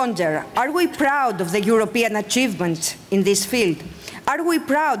 and I wonder, are we proud of the European achievement in this field? Are we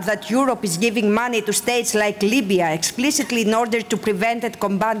proud that Europe is giving money to states like Libya explicitly in order to prevent and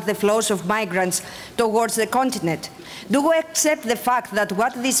combat the flows of migrants towards the continent? Do we accept the fact that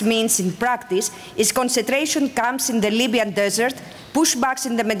what this means in practice is concentration camps in the Libyan desert, pushbacks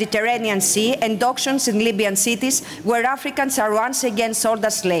in the Mediterranean Sea, and auctions in Libyan cities where Africans are once again sold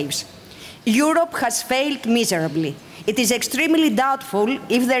as slaves? Europe has failed miserably. It is extremely doubtful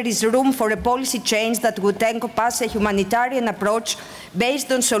if there is room for a policy change that would encompass a humanitarian approach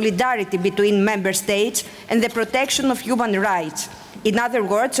based on solidarity between member states and the protection of human rights. In other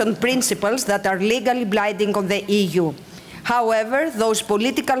words, on principles that are legally binding on the EU. However, those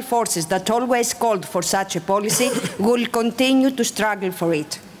political forces that always called for such a policy will continue to struggle for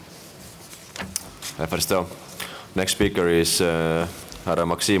it. Next speaker is härra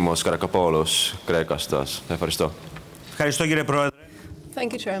Maximos Karakopoulos Kreekast.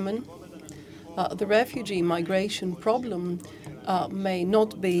 Thank you, Chairman. The refugee migration problem may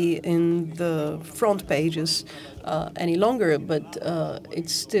not be in the front pages any longer, but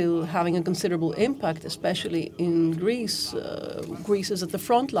it's still having a considerable impact, especially in Greece. Greece is at the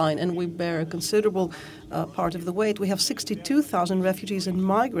front line, and we bear a considerable part of the weight. We have 62,000 refugees and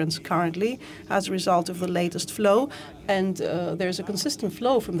migrants currently as a result of the latest flow, and there's a consistent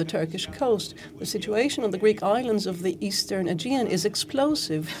flow from the Turkish coast. The situation on the Greek islands of the Eastern Aegean is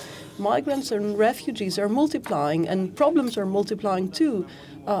explosive. Migrants and refugees are multiplying, and problems are multiplying too.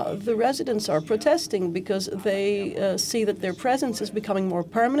 The residents are protesting because they see that their presence is becoming more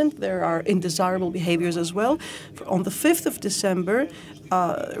permanent. There are undesirable behaviors as well. On the 5th of December,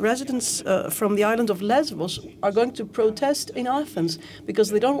 residents from the island of Lesbos are going to protest in Athens because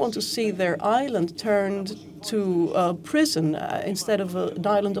they don't want to see their island turned to a prison instead of an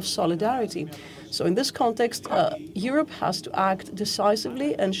island of solidarity. So in this context, Europe has to act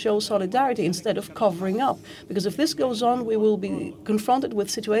decisively and show solidarity instead of covering up. Because if this goes on, we will be confronted with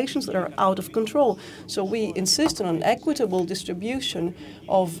situations that are out of control. So we insist on an equitable distribution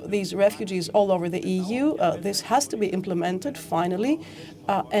of these refugees all over the EU. This has to be implemented, finally,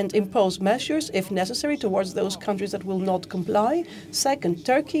 and impose measures, if necessary, towards those countries that will not comply. Second,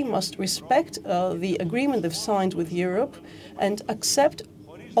 Turkey must respect the agreement they've signed with Europe and accept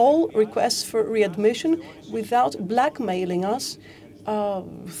all requests for readmission without blackmailing us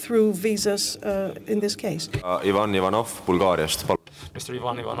through visas in this case. Ivan Ivanov, Bulgariast. Mr.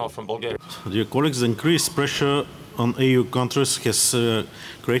 Ivan Ivanov from Bulgaria. Dear colleagues, the increased pressure on EU countries has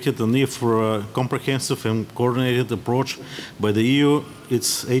created the need for a comprehensive and coordinated approach by the EU,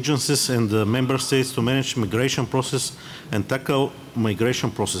 its agencies and the member states to manage migration process and tackle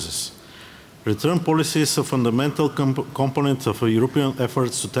migration processes. Return policy is a fundamental component of European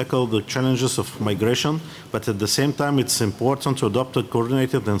efforts to tackle the challenges of migration, but at the same time it's important to adopt a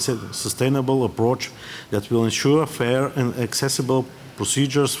coordinated and sustainable approach that will ensure fair and accessible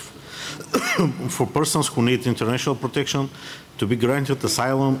procedures for persons who need international protection to be granted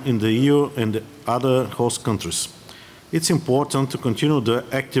asylum in the EU and other host countries. It's important to continue the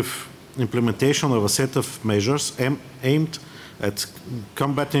active implementation of a set of measures aimed at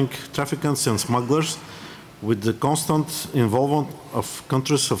combating traffickers and smugglers with the constant involvement of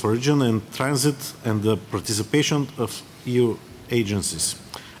countries of origin and transit and the participation of EU agencies.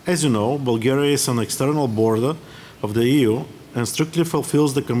 As you know, Bulgaria is an external border of the EU and strictly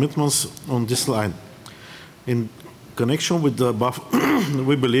fulfills the commitments on this line. In connection with the above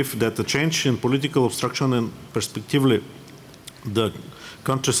we believe that the change in political obstruction and prospectively the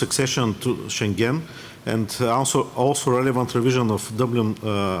country's accession to Schengen and also relevant revision of Dublin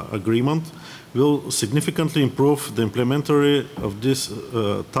Agreement will significantly improve the implementary of this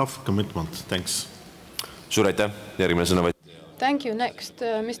tough commitment. Thanks. Suur aitäh. Järgmine sõnavõtt. Thank you. Next,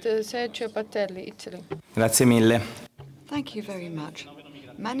 Mr. Sergio Patelli, Italy. Grazie mille. Thank you very much.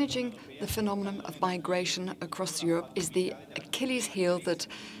 Managing the phenomenon of migration across Europe is the Achilles heel that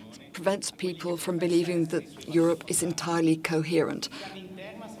prevents people from believing that Europe is entirely coherent.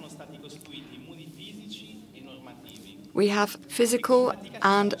 We have physical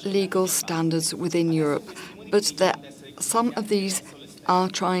and legal standards within Europe, but some of these are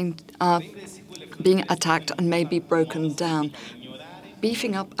being attacked and may be broken down.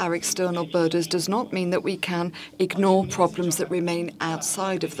 Beefing up our external borders does not mean that we can ignore problems that remain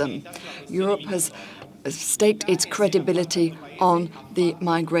outside of them. Europe has staked its credibility on the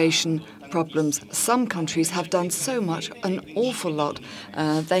migration problems. Some countries have done so much, an awful lot.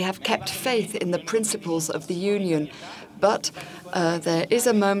 They have kept faith in the principles of the Union. But there is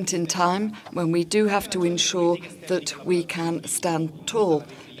a moment in time when we do have to ensure that we can stand tall.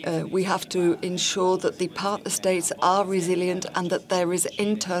 We have to ensure that the partner states are resilient and that there is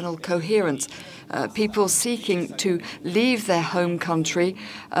internal coherence. People seeking to leave their home country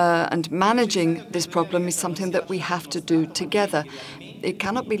and managing this problem is something that we have to do together. It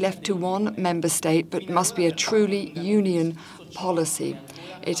cannot be left to one member state, but must be a truly union policy.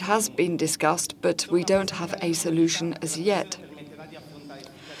 It has been discussed, but we don't have a solution as yet.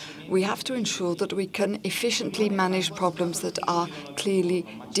 We have to ensure that we can efficiently manage problems that are clearly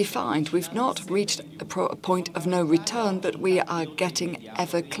defined. We've not reached a point of no return, but we are getting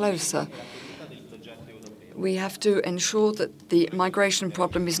ever closer. We have to ensure that the migration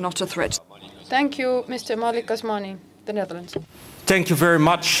problem is not a threat. Thank you, Mr. Malik Asmani, the Netherlands. Thank you very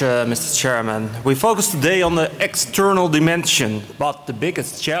much, Mr. Chairman. We focus today on the external dimension, but the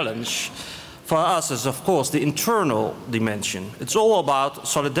biggest challenge for us is, of course, the internal dimension. It's all about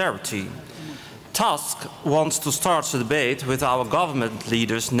solidarity. Tusk wants to start the debate with our government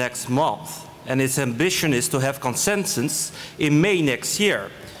leaders next month, and its ambition is to have consensus in May next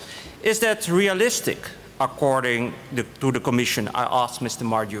year. Is that realistic, according to the Commission? I asked Mr.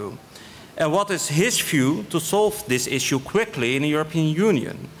 MORDUE. And what is his view to solve this issue quickly in the European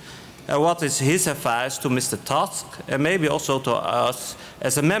Union? And what is his advice to Mr. Tusk and maybe also to us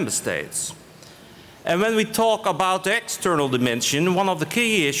as a member states? And when we talk about the external dimension, one of the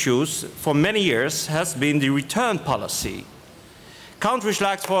key issues for many years has been the return policy. Countries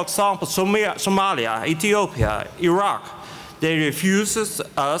like, for example, Somalia, Ethiopia, Iraq, they refuse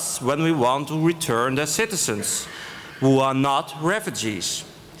us when we want to return their citizens who are not refugees.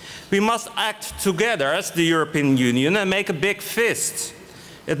 We must act together as the European Union and make a big fist.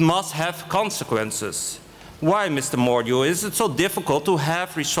 It must have consequences. Why, Mr. MORDUE, is it so difficult to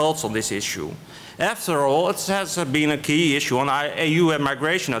have results on this issue? After all, it has been a key issue on our EU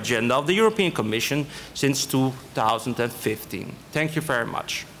migration agenda of the European Commission since 2015. Thank you very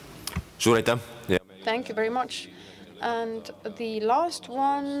much. Thank you very much. And the last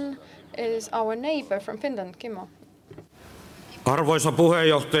one is our neighbor from Finland, Kimmo. Arvoisa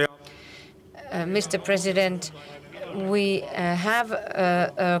puheenjohtaja. Mr. President, we have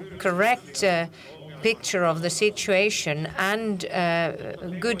a correct picture of the situation and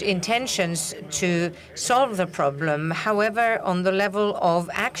good intentions to solve the problem. However, on the level of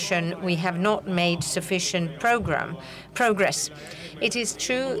action, we have not made sufficient progress. It is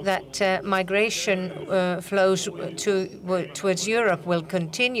true that migration flows towards Europe will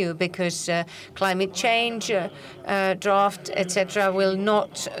continue because climate change, drought, etc., will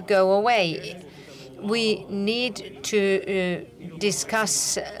not go away. We need to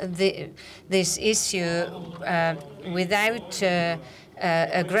discuss this issue without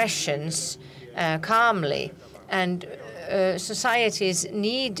aggressions, calmly, and societies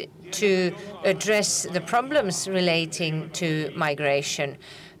need to address the problems relating to migration.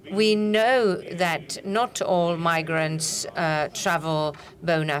 We know that not all migrants travel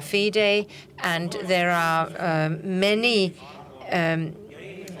bona fide, and there are many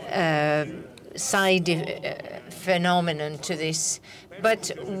side phenomenon to this.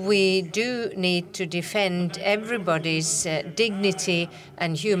 But we do need to defend everybody's dignity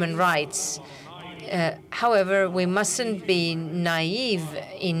and human rights. However, we mustn't be naive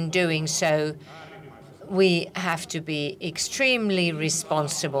in doing so. We have to be extremely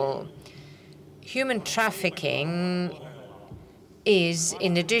responsible. Human trafficking is,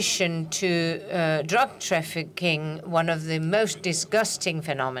 in addition to drug trafficking, one of the most disgusting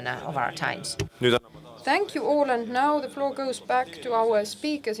phenomena of our times. Thank you all, and now the floor goes back to our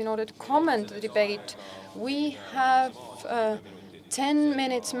speakers in order to comment the debate. We have 10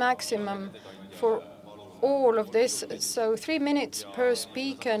 minutes maximum for all of this, so 3 minutes per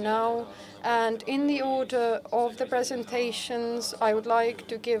speaker now. And in the order of the presentations, I would like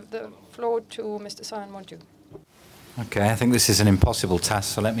to give the floor to Mr. Simon MORDUE. Okay, I think this is an impossible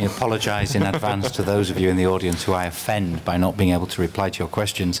task, so let me apologise in advance to those of you in the audience who I offend by not being able to reply to your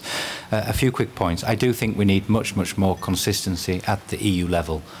questions. A few quick points. I do think we need much, much more consistency at the EU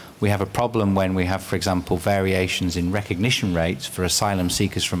level. We have a problem when we have, for example, variations in recognition rates for asylum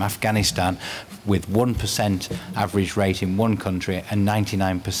seekers from Afghanistan with 1% average rate in one country and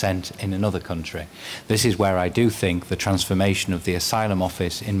 99% in another country. This is where I do think the transformation of the asylum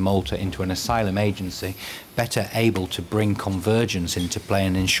office in Malta into an asylum agency, better able to bring convergence into play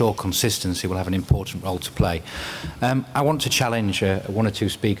and ensure consistency, will have an important role to play. I want to challenge one or two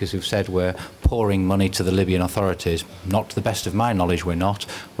speakers who've said we're pouring money to the Libyan authorities. Not to the best of my knowledge, we're not.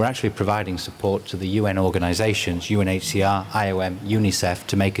 We're actually providing support to the UN organisations, UNHCR, IOM, UNICEF,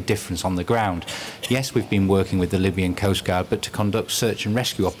 to make a difference on the ground. Yes, we've been working with the Libyan Coast Guard, but to conduct search and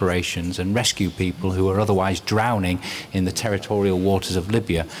rescue operations and rescue people who are otherwise drowning in the territorial waters of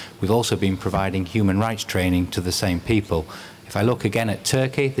Libya. We've also been providing human rights training to the same people. If I look again at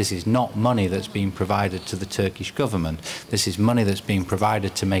Turkey, this is not money that's being provided to the Turkish government. This is money that's being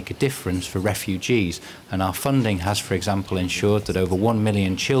provided to make a difference for refugees. And our funding has, for example, ensured that over 1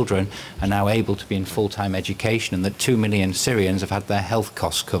 million children are now able to be in full-time education and that 2 million Syrians have had their health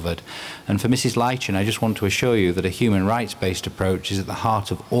costs covered. And for Mrs. Leichen, I just want to assure you that a human rights-based approach is at the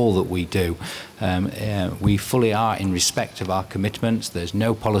heart of all that we do. We fully are in respect of our commitments. There's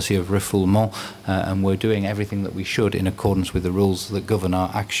no policy of refoulement, and we're doing everything that we should in accordance with the rules that govern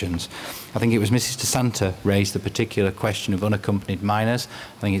our actions. I think it was Mrs. DeSanta raised the particular question of unaccompanied minors.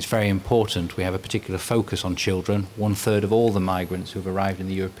 I think it's very important we have a particular focus on children. 1/3 of all the migrants who have arrived in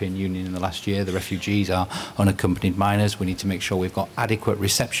the European Union in the last year, the refugees, are unaccompanied minors. We need to make sure we've got adequate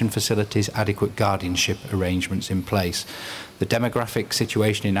reception facilities, adequate guardianship arrangements in place. The demographic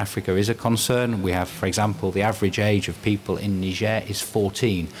situation in Africa is a concern. We have, for example, the average age of people in Niger is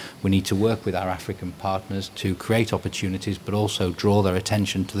 14. We need to work with our African partners to create opportunities, but also draw their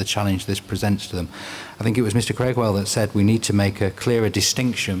attention to the challenge this presents to them. I think it was Mr. Craigwell that said we need to make a clearer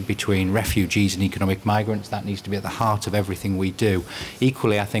distinction between refugees and economic migrants. That needs to be at the heart of everything we do.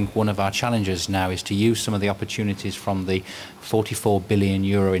 Equally, I think one of our challenges now is to use some of the opportunities from the 44 billion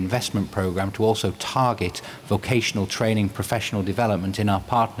euro investment programme to also target vocational training, professional development in our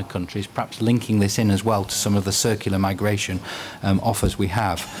partner countries, perhaps linking this in as well to some of the circular migration offers we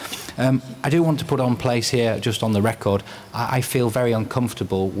have. I do want to put on place here, just on the record, I feel very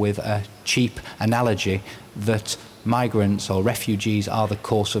uncomfortable with a cheap analogy that migrants or refugees are the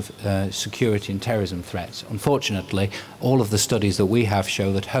cause of security and terrorism threats. Unfortunately, all of the studies that we have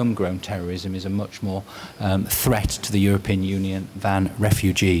show that homegrown terrorism is a much more threat to the European Union than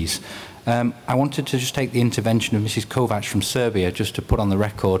refugees. I wanted to just take the intervention of Mrs. Kovac from Serbia just to put on the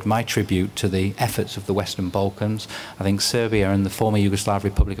record my tribute to the efforts of the Western Balkans. I think Serbia and the former Yugoslav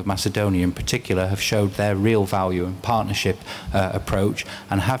Republic of Macedonia in particular have showed their real value and partnership approach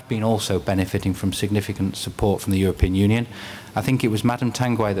and have been also benefiting from significant support from the European Union. I think it was Madam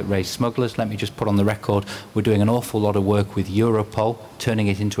Tanguay that raised smugglers. Let me just put on the record, we're doing an awful lot of work with Europol, turning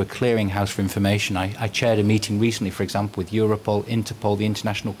it into a clearinghouse for information. I chaired a meeting recently, for example, with Europol, Interpol, the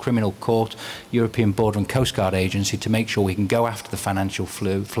International Criminal Court, European Border and Coast Guard Agency, to make sure we can go after the financial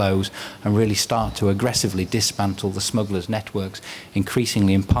flows and really start to aggressively dismantle the smugglers' networks,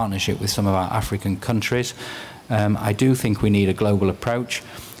 increasingly in partnership with some of our African countries. I do think we need a global approach.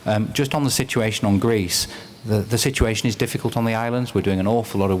 Just on the situation on Greece, the situation is difficult on the islands. We're doing an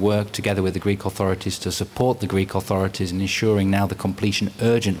awful lot of work together with the Greek authorities to support the Greek authorities in ensuring now the completion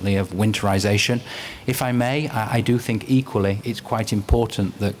urgently of winterization. If I may, I do think equally it's quite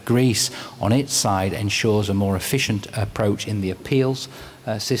important that Greece on its side ensures a more efficient approach in the appeals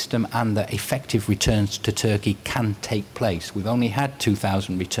system and that effective returns to Turkey can take place. We've only had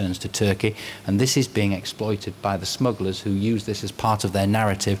 2,000 returns to Turkey, and this is being exploited by the smugglers who use this as part of their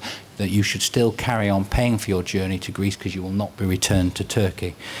narrative that you should still carry on paying for your journey to Greece because you will not be returned to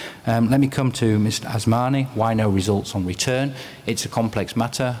Turkey. Let me come to Mr. Asmani. Why no results on return? It's a complex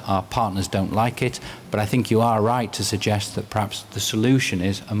matter. Our partners don't like it, but I think you are right to suggest that perhaps the solution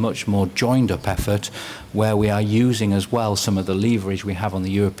is a much more joined-up effort where we are using as well some of the leverage we have on the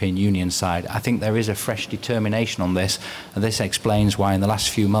European Union side. I think there is a fresh determination on this, and this explains why in the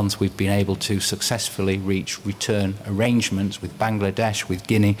last few months we've been able to successfully reach return arrangements with Bangladesh, with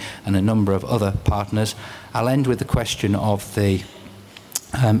Guinea, and a number of other partners. I'll end with the question of the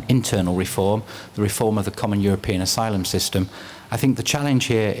internal reform, the reform of the common European asylum system. I think the challenge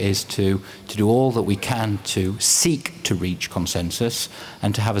here is to do all that we can to seek to reach consensus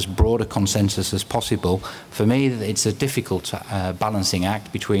and to have as broad a consensus as possible. For me, it's a difficult balancing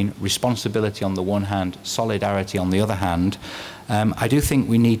act between responsibility on the one hand, solidarity on the other hand. I do think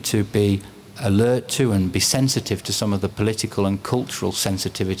we need to be alert to and be sensitive to some of the political and cultural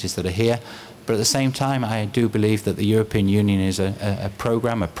sensitivities that are here. But at the same time, I do believe that the European Union is a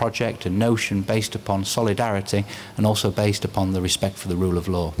programme, a project, a notion based upon solidarity and also based upon the respect for the rule of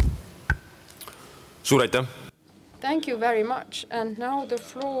law. Suur aitäh! Thank you very much. And now the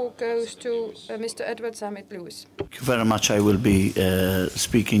floor goes to Mr. Edward ZAMMIT-Lewis. Thank you very much. I will be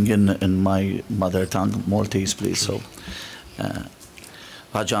speaking in my mother tongue, Maltese, please. So,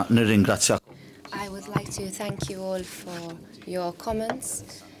 I would like to thank you all for your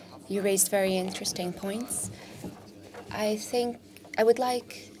comments. You raised very interesting points. I think I would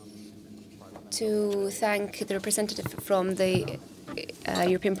like to thank the representative from the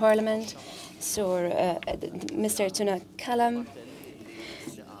European Parliament, Mr. Tuna Kalam,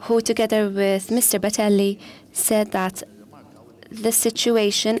 who together with Mr. Batelli said that the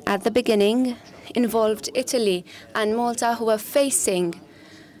situation at the beginning involved Italy and Malta, who were facing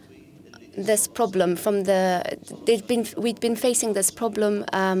this problem we'd been facing this problem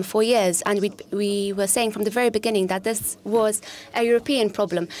for years, and we were saying from the very beginning that this was a European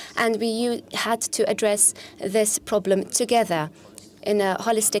problem, and we had to address this problem together in a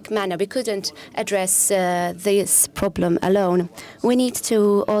holistic manner. We couldn't address this problem alone. We need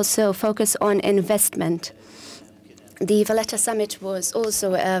to also focus on investment. The Valletta summit was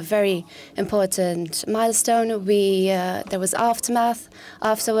also a very important milestone. There was aftermath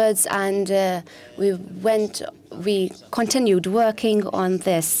afterwards, and we continued working on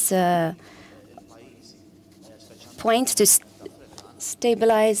this point to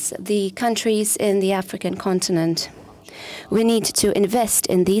stabilize the countries in the African continent. We need to invest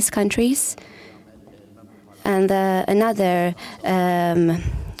in these countries. And another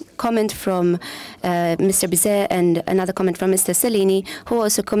comment from Mr. Bizet and another comment from Mr. Cellini, who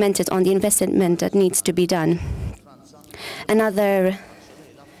also commented on the investment that needs to be done. Another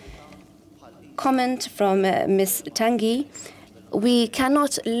comment from Ms. Tanguy: we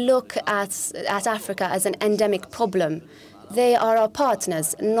cannot look at Africa as an endemic problem. They are our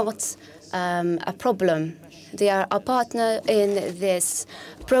partners, not a problem. They are our partner in this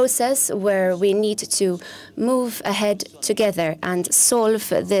process where we need to move ahead together and solve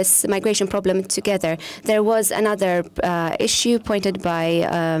this migration problem together. There was another issue pointed by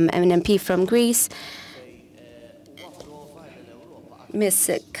an MP from Greece,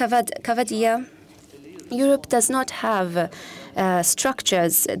 Ms. Cavadia. Europe does not have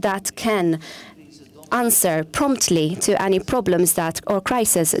structures that can answer promptly to any problems or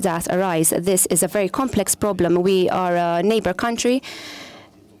crises that arise. This is a very complex problem. We are a neighbor country.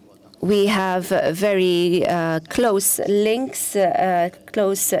 We have very close links,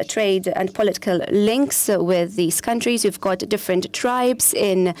 close trade and political links with these countries. We've got different tribes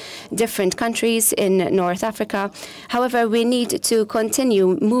in different countries in North Africa. However, we need to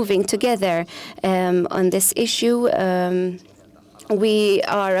continue moving together on this issue. We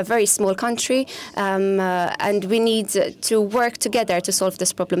are a very small country, and we need to work together to solve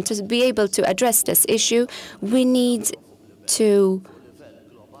this problem. To be able to address this issue, we need to,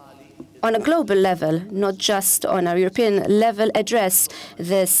 on a global level, not just on a European level, address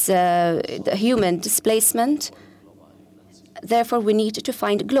this human displacement. Therefore, we need to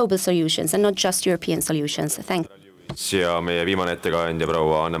find global solutions and not just European solutions. Thank you. Ja meie viimane ettekandja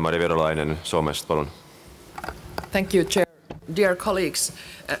proua Anne-Mari VIROLAINEN Soomest, palun. Thank you, Chair. Dear colleagues,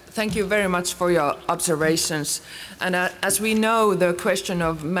 thank you very much for your observations. And as we know, the question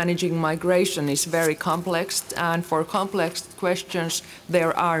of managing migration is very complex, and for complex questions,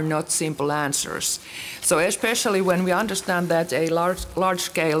 there are not simple answers. So especially when we understand that a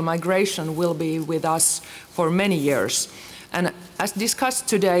large-scale migration will be with us for many years. And as discussed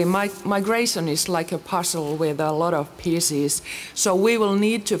today, migration is like a puzzle with a lot of pieces. So we will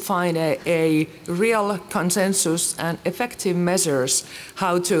need to find a real consensus and effective measures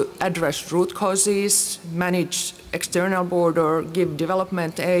how to address root causes, manage external border, give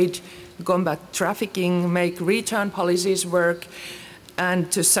development aid, combat trafficking, make return policies work,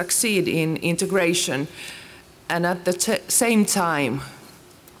 and to succeed in integration. And at the same time,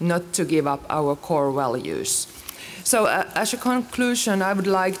 not to give up our core values. So as a conclusion, I would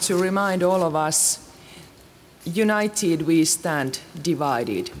like to remind all of us, united we stand,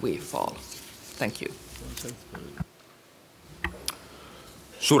 divided we fall. Thank you.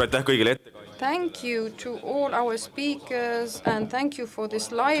 Suur aitäh kõigile thank you to all our speakers and thank you for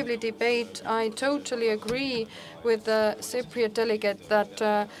this lively debate. I totally agree with the Cypriot delegate that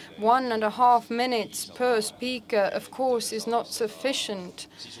 1.5 minutes per speaker, of course, is not sufficient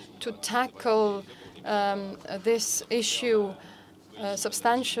to tackle this issue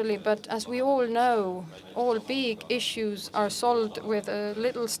substantially, but as we all know, all big issues are solved with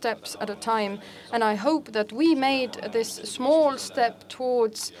little steps at a time. And I hope that we made this small step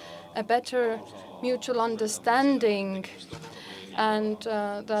towards a better mutual understanding and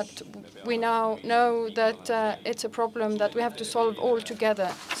that we now know that it's a problem that we have to solve all together.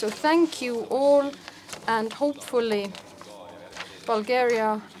 So thank you all, and hopefully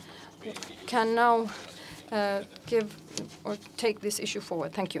Bulgaria can now give or take this issue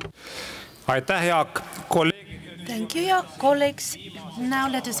forward. Thank you. Aitäh, Jaak. Thank you, Jaak. Colleagues, now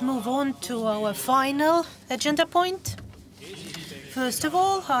let us move on to our final agenda point. First of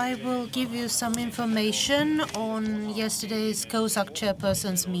all, I will give you some information on yesterday's COSAC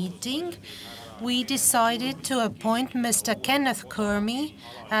chairperson's meeting. We decided to appoint Mr. Kenneth Kermy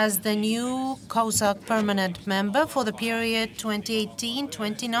as the new COSAC permanent member for the period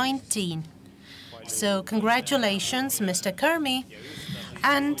 2018-2019. So congratulations, Mr. Kermy.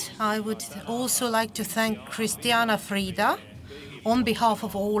 And I would also like to thank Christiana Frida on behalf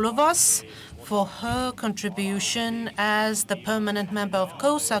of all of us for her contribution as the permanent member of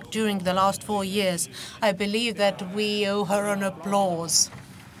COSAC during the last 4 years. I believe that we owe her an applause.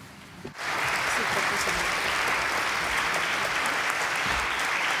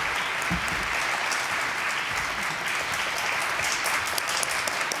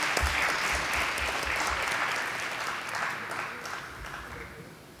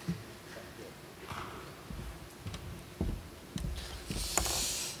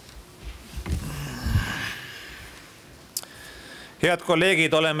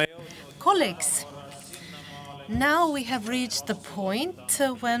 Colleagues, now we have reached the point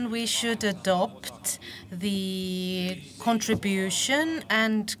when we should adopt the contribution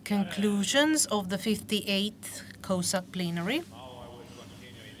and conclusions of the 58th COSAC plenary.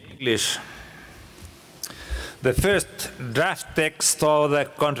 English. The first draft text of the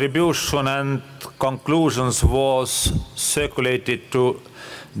contribution and conclusions was circulated to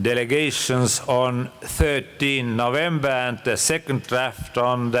delegations on 13 November and the second draft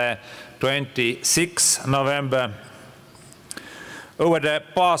on the 26th November. Over the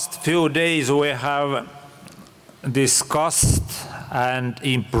past few days we have discussed and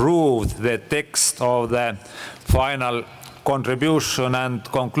improved the text of the final contribution and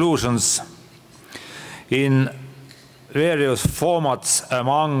conclusions in various formats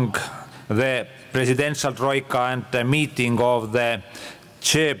among the presidential troika and the meeting of the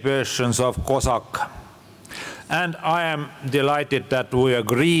chairpersons of COSAC. And I am delighted that we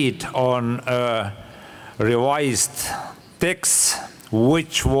agreed on a revised text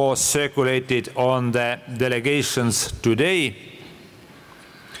which was circulated on the delegations today.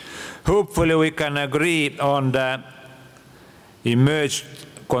 Hopefully we can agree on the emerged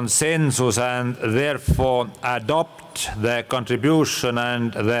consensus and therefore adopt the contribution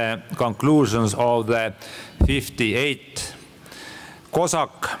and the conclusions of the 58th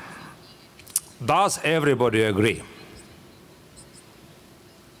COSAC. Does everybody agree?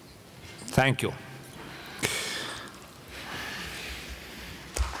 Thank you.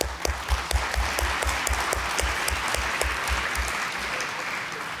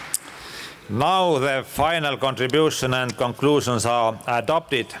 Now the final contribution and conclusions are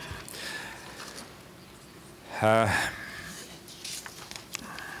adopted.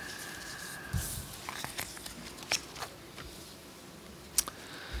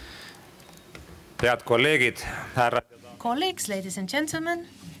 Colleagues, ladies and gentlemen,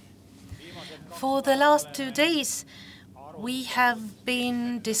 for the last 2 days, we have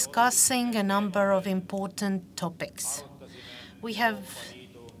been discussing a number of important topics. We have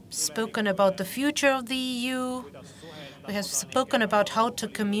spoken about the future of the EU. We have spoken about how to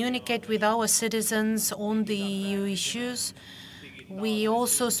communicate with our citizens on the EU issues. We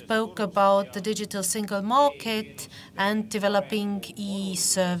also spoke about the digital single market and developing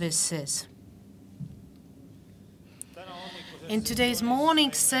e-services. In today's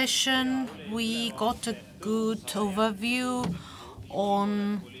morning session, we got a good overview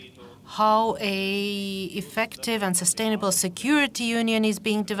on how an effective and sustainable security union is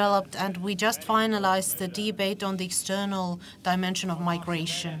being developed, and we just finalized the debate on the external dimension of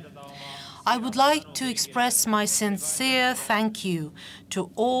migration. I would like to express my sincere thank you to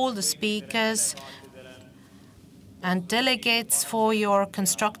all the speakers and delegates for your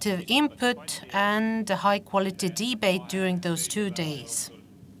constructive input and a high-quality debate during those 2 days.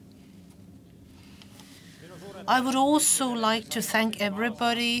 I would also like to thank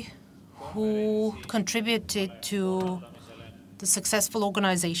everybody who contributed to the successful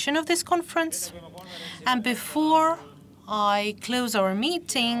organization of this conference. And before I close our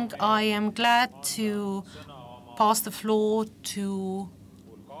meeting, I am glad to pass the floor to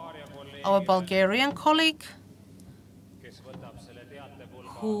our Bulgarian colleague,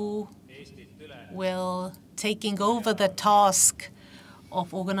 who will taking over the task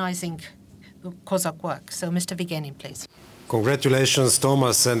of organizing the COSAC work. So, Mr. Vigenin, please. Congratulations,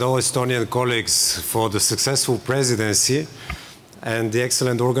 Thomas, and all Estonian colleagues for the successful presidency and the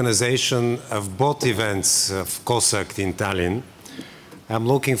excellent organization of both events of COSAC in Tallinn. I'm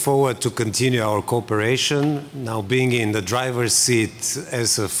looking forward to continue our cooperation, now being in the driver's seat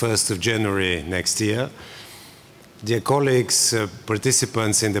as of 1st of January next year. Dear colleagues,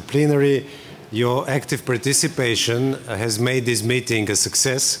 participants in the plenary, your active participation has made this meeting a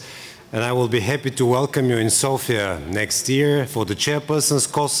success, and I will be happy to welcome you in Sofia next year for the chairperson's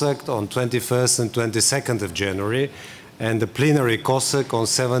COSAC on 21st and 22nd of January, and the plenary COSAC on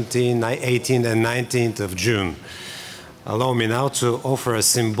 17th, 18th and 19th of June. Allow me now to offer a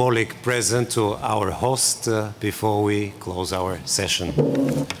symbolic present to our host before we close our session.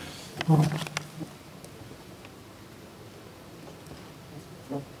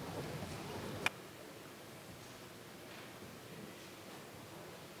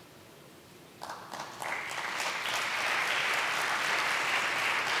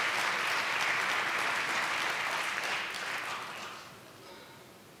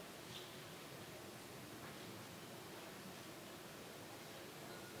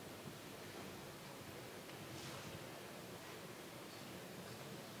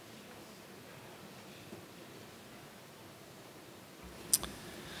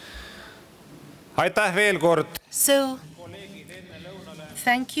 So,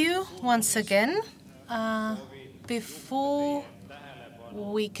 thank you once again. Before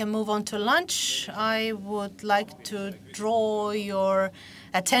we can move on to lunch, I would like to draw your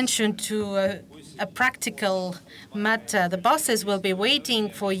attention to a practical matter. The buses will be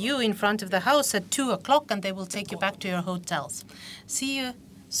waiting for you in front of the house at 2 o'clock, and they will take you back to your hotels. See you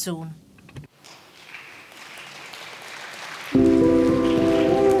soon.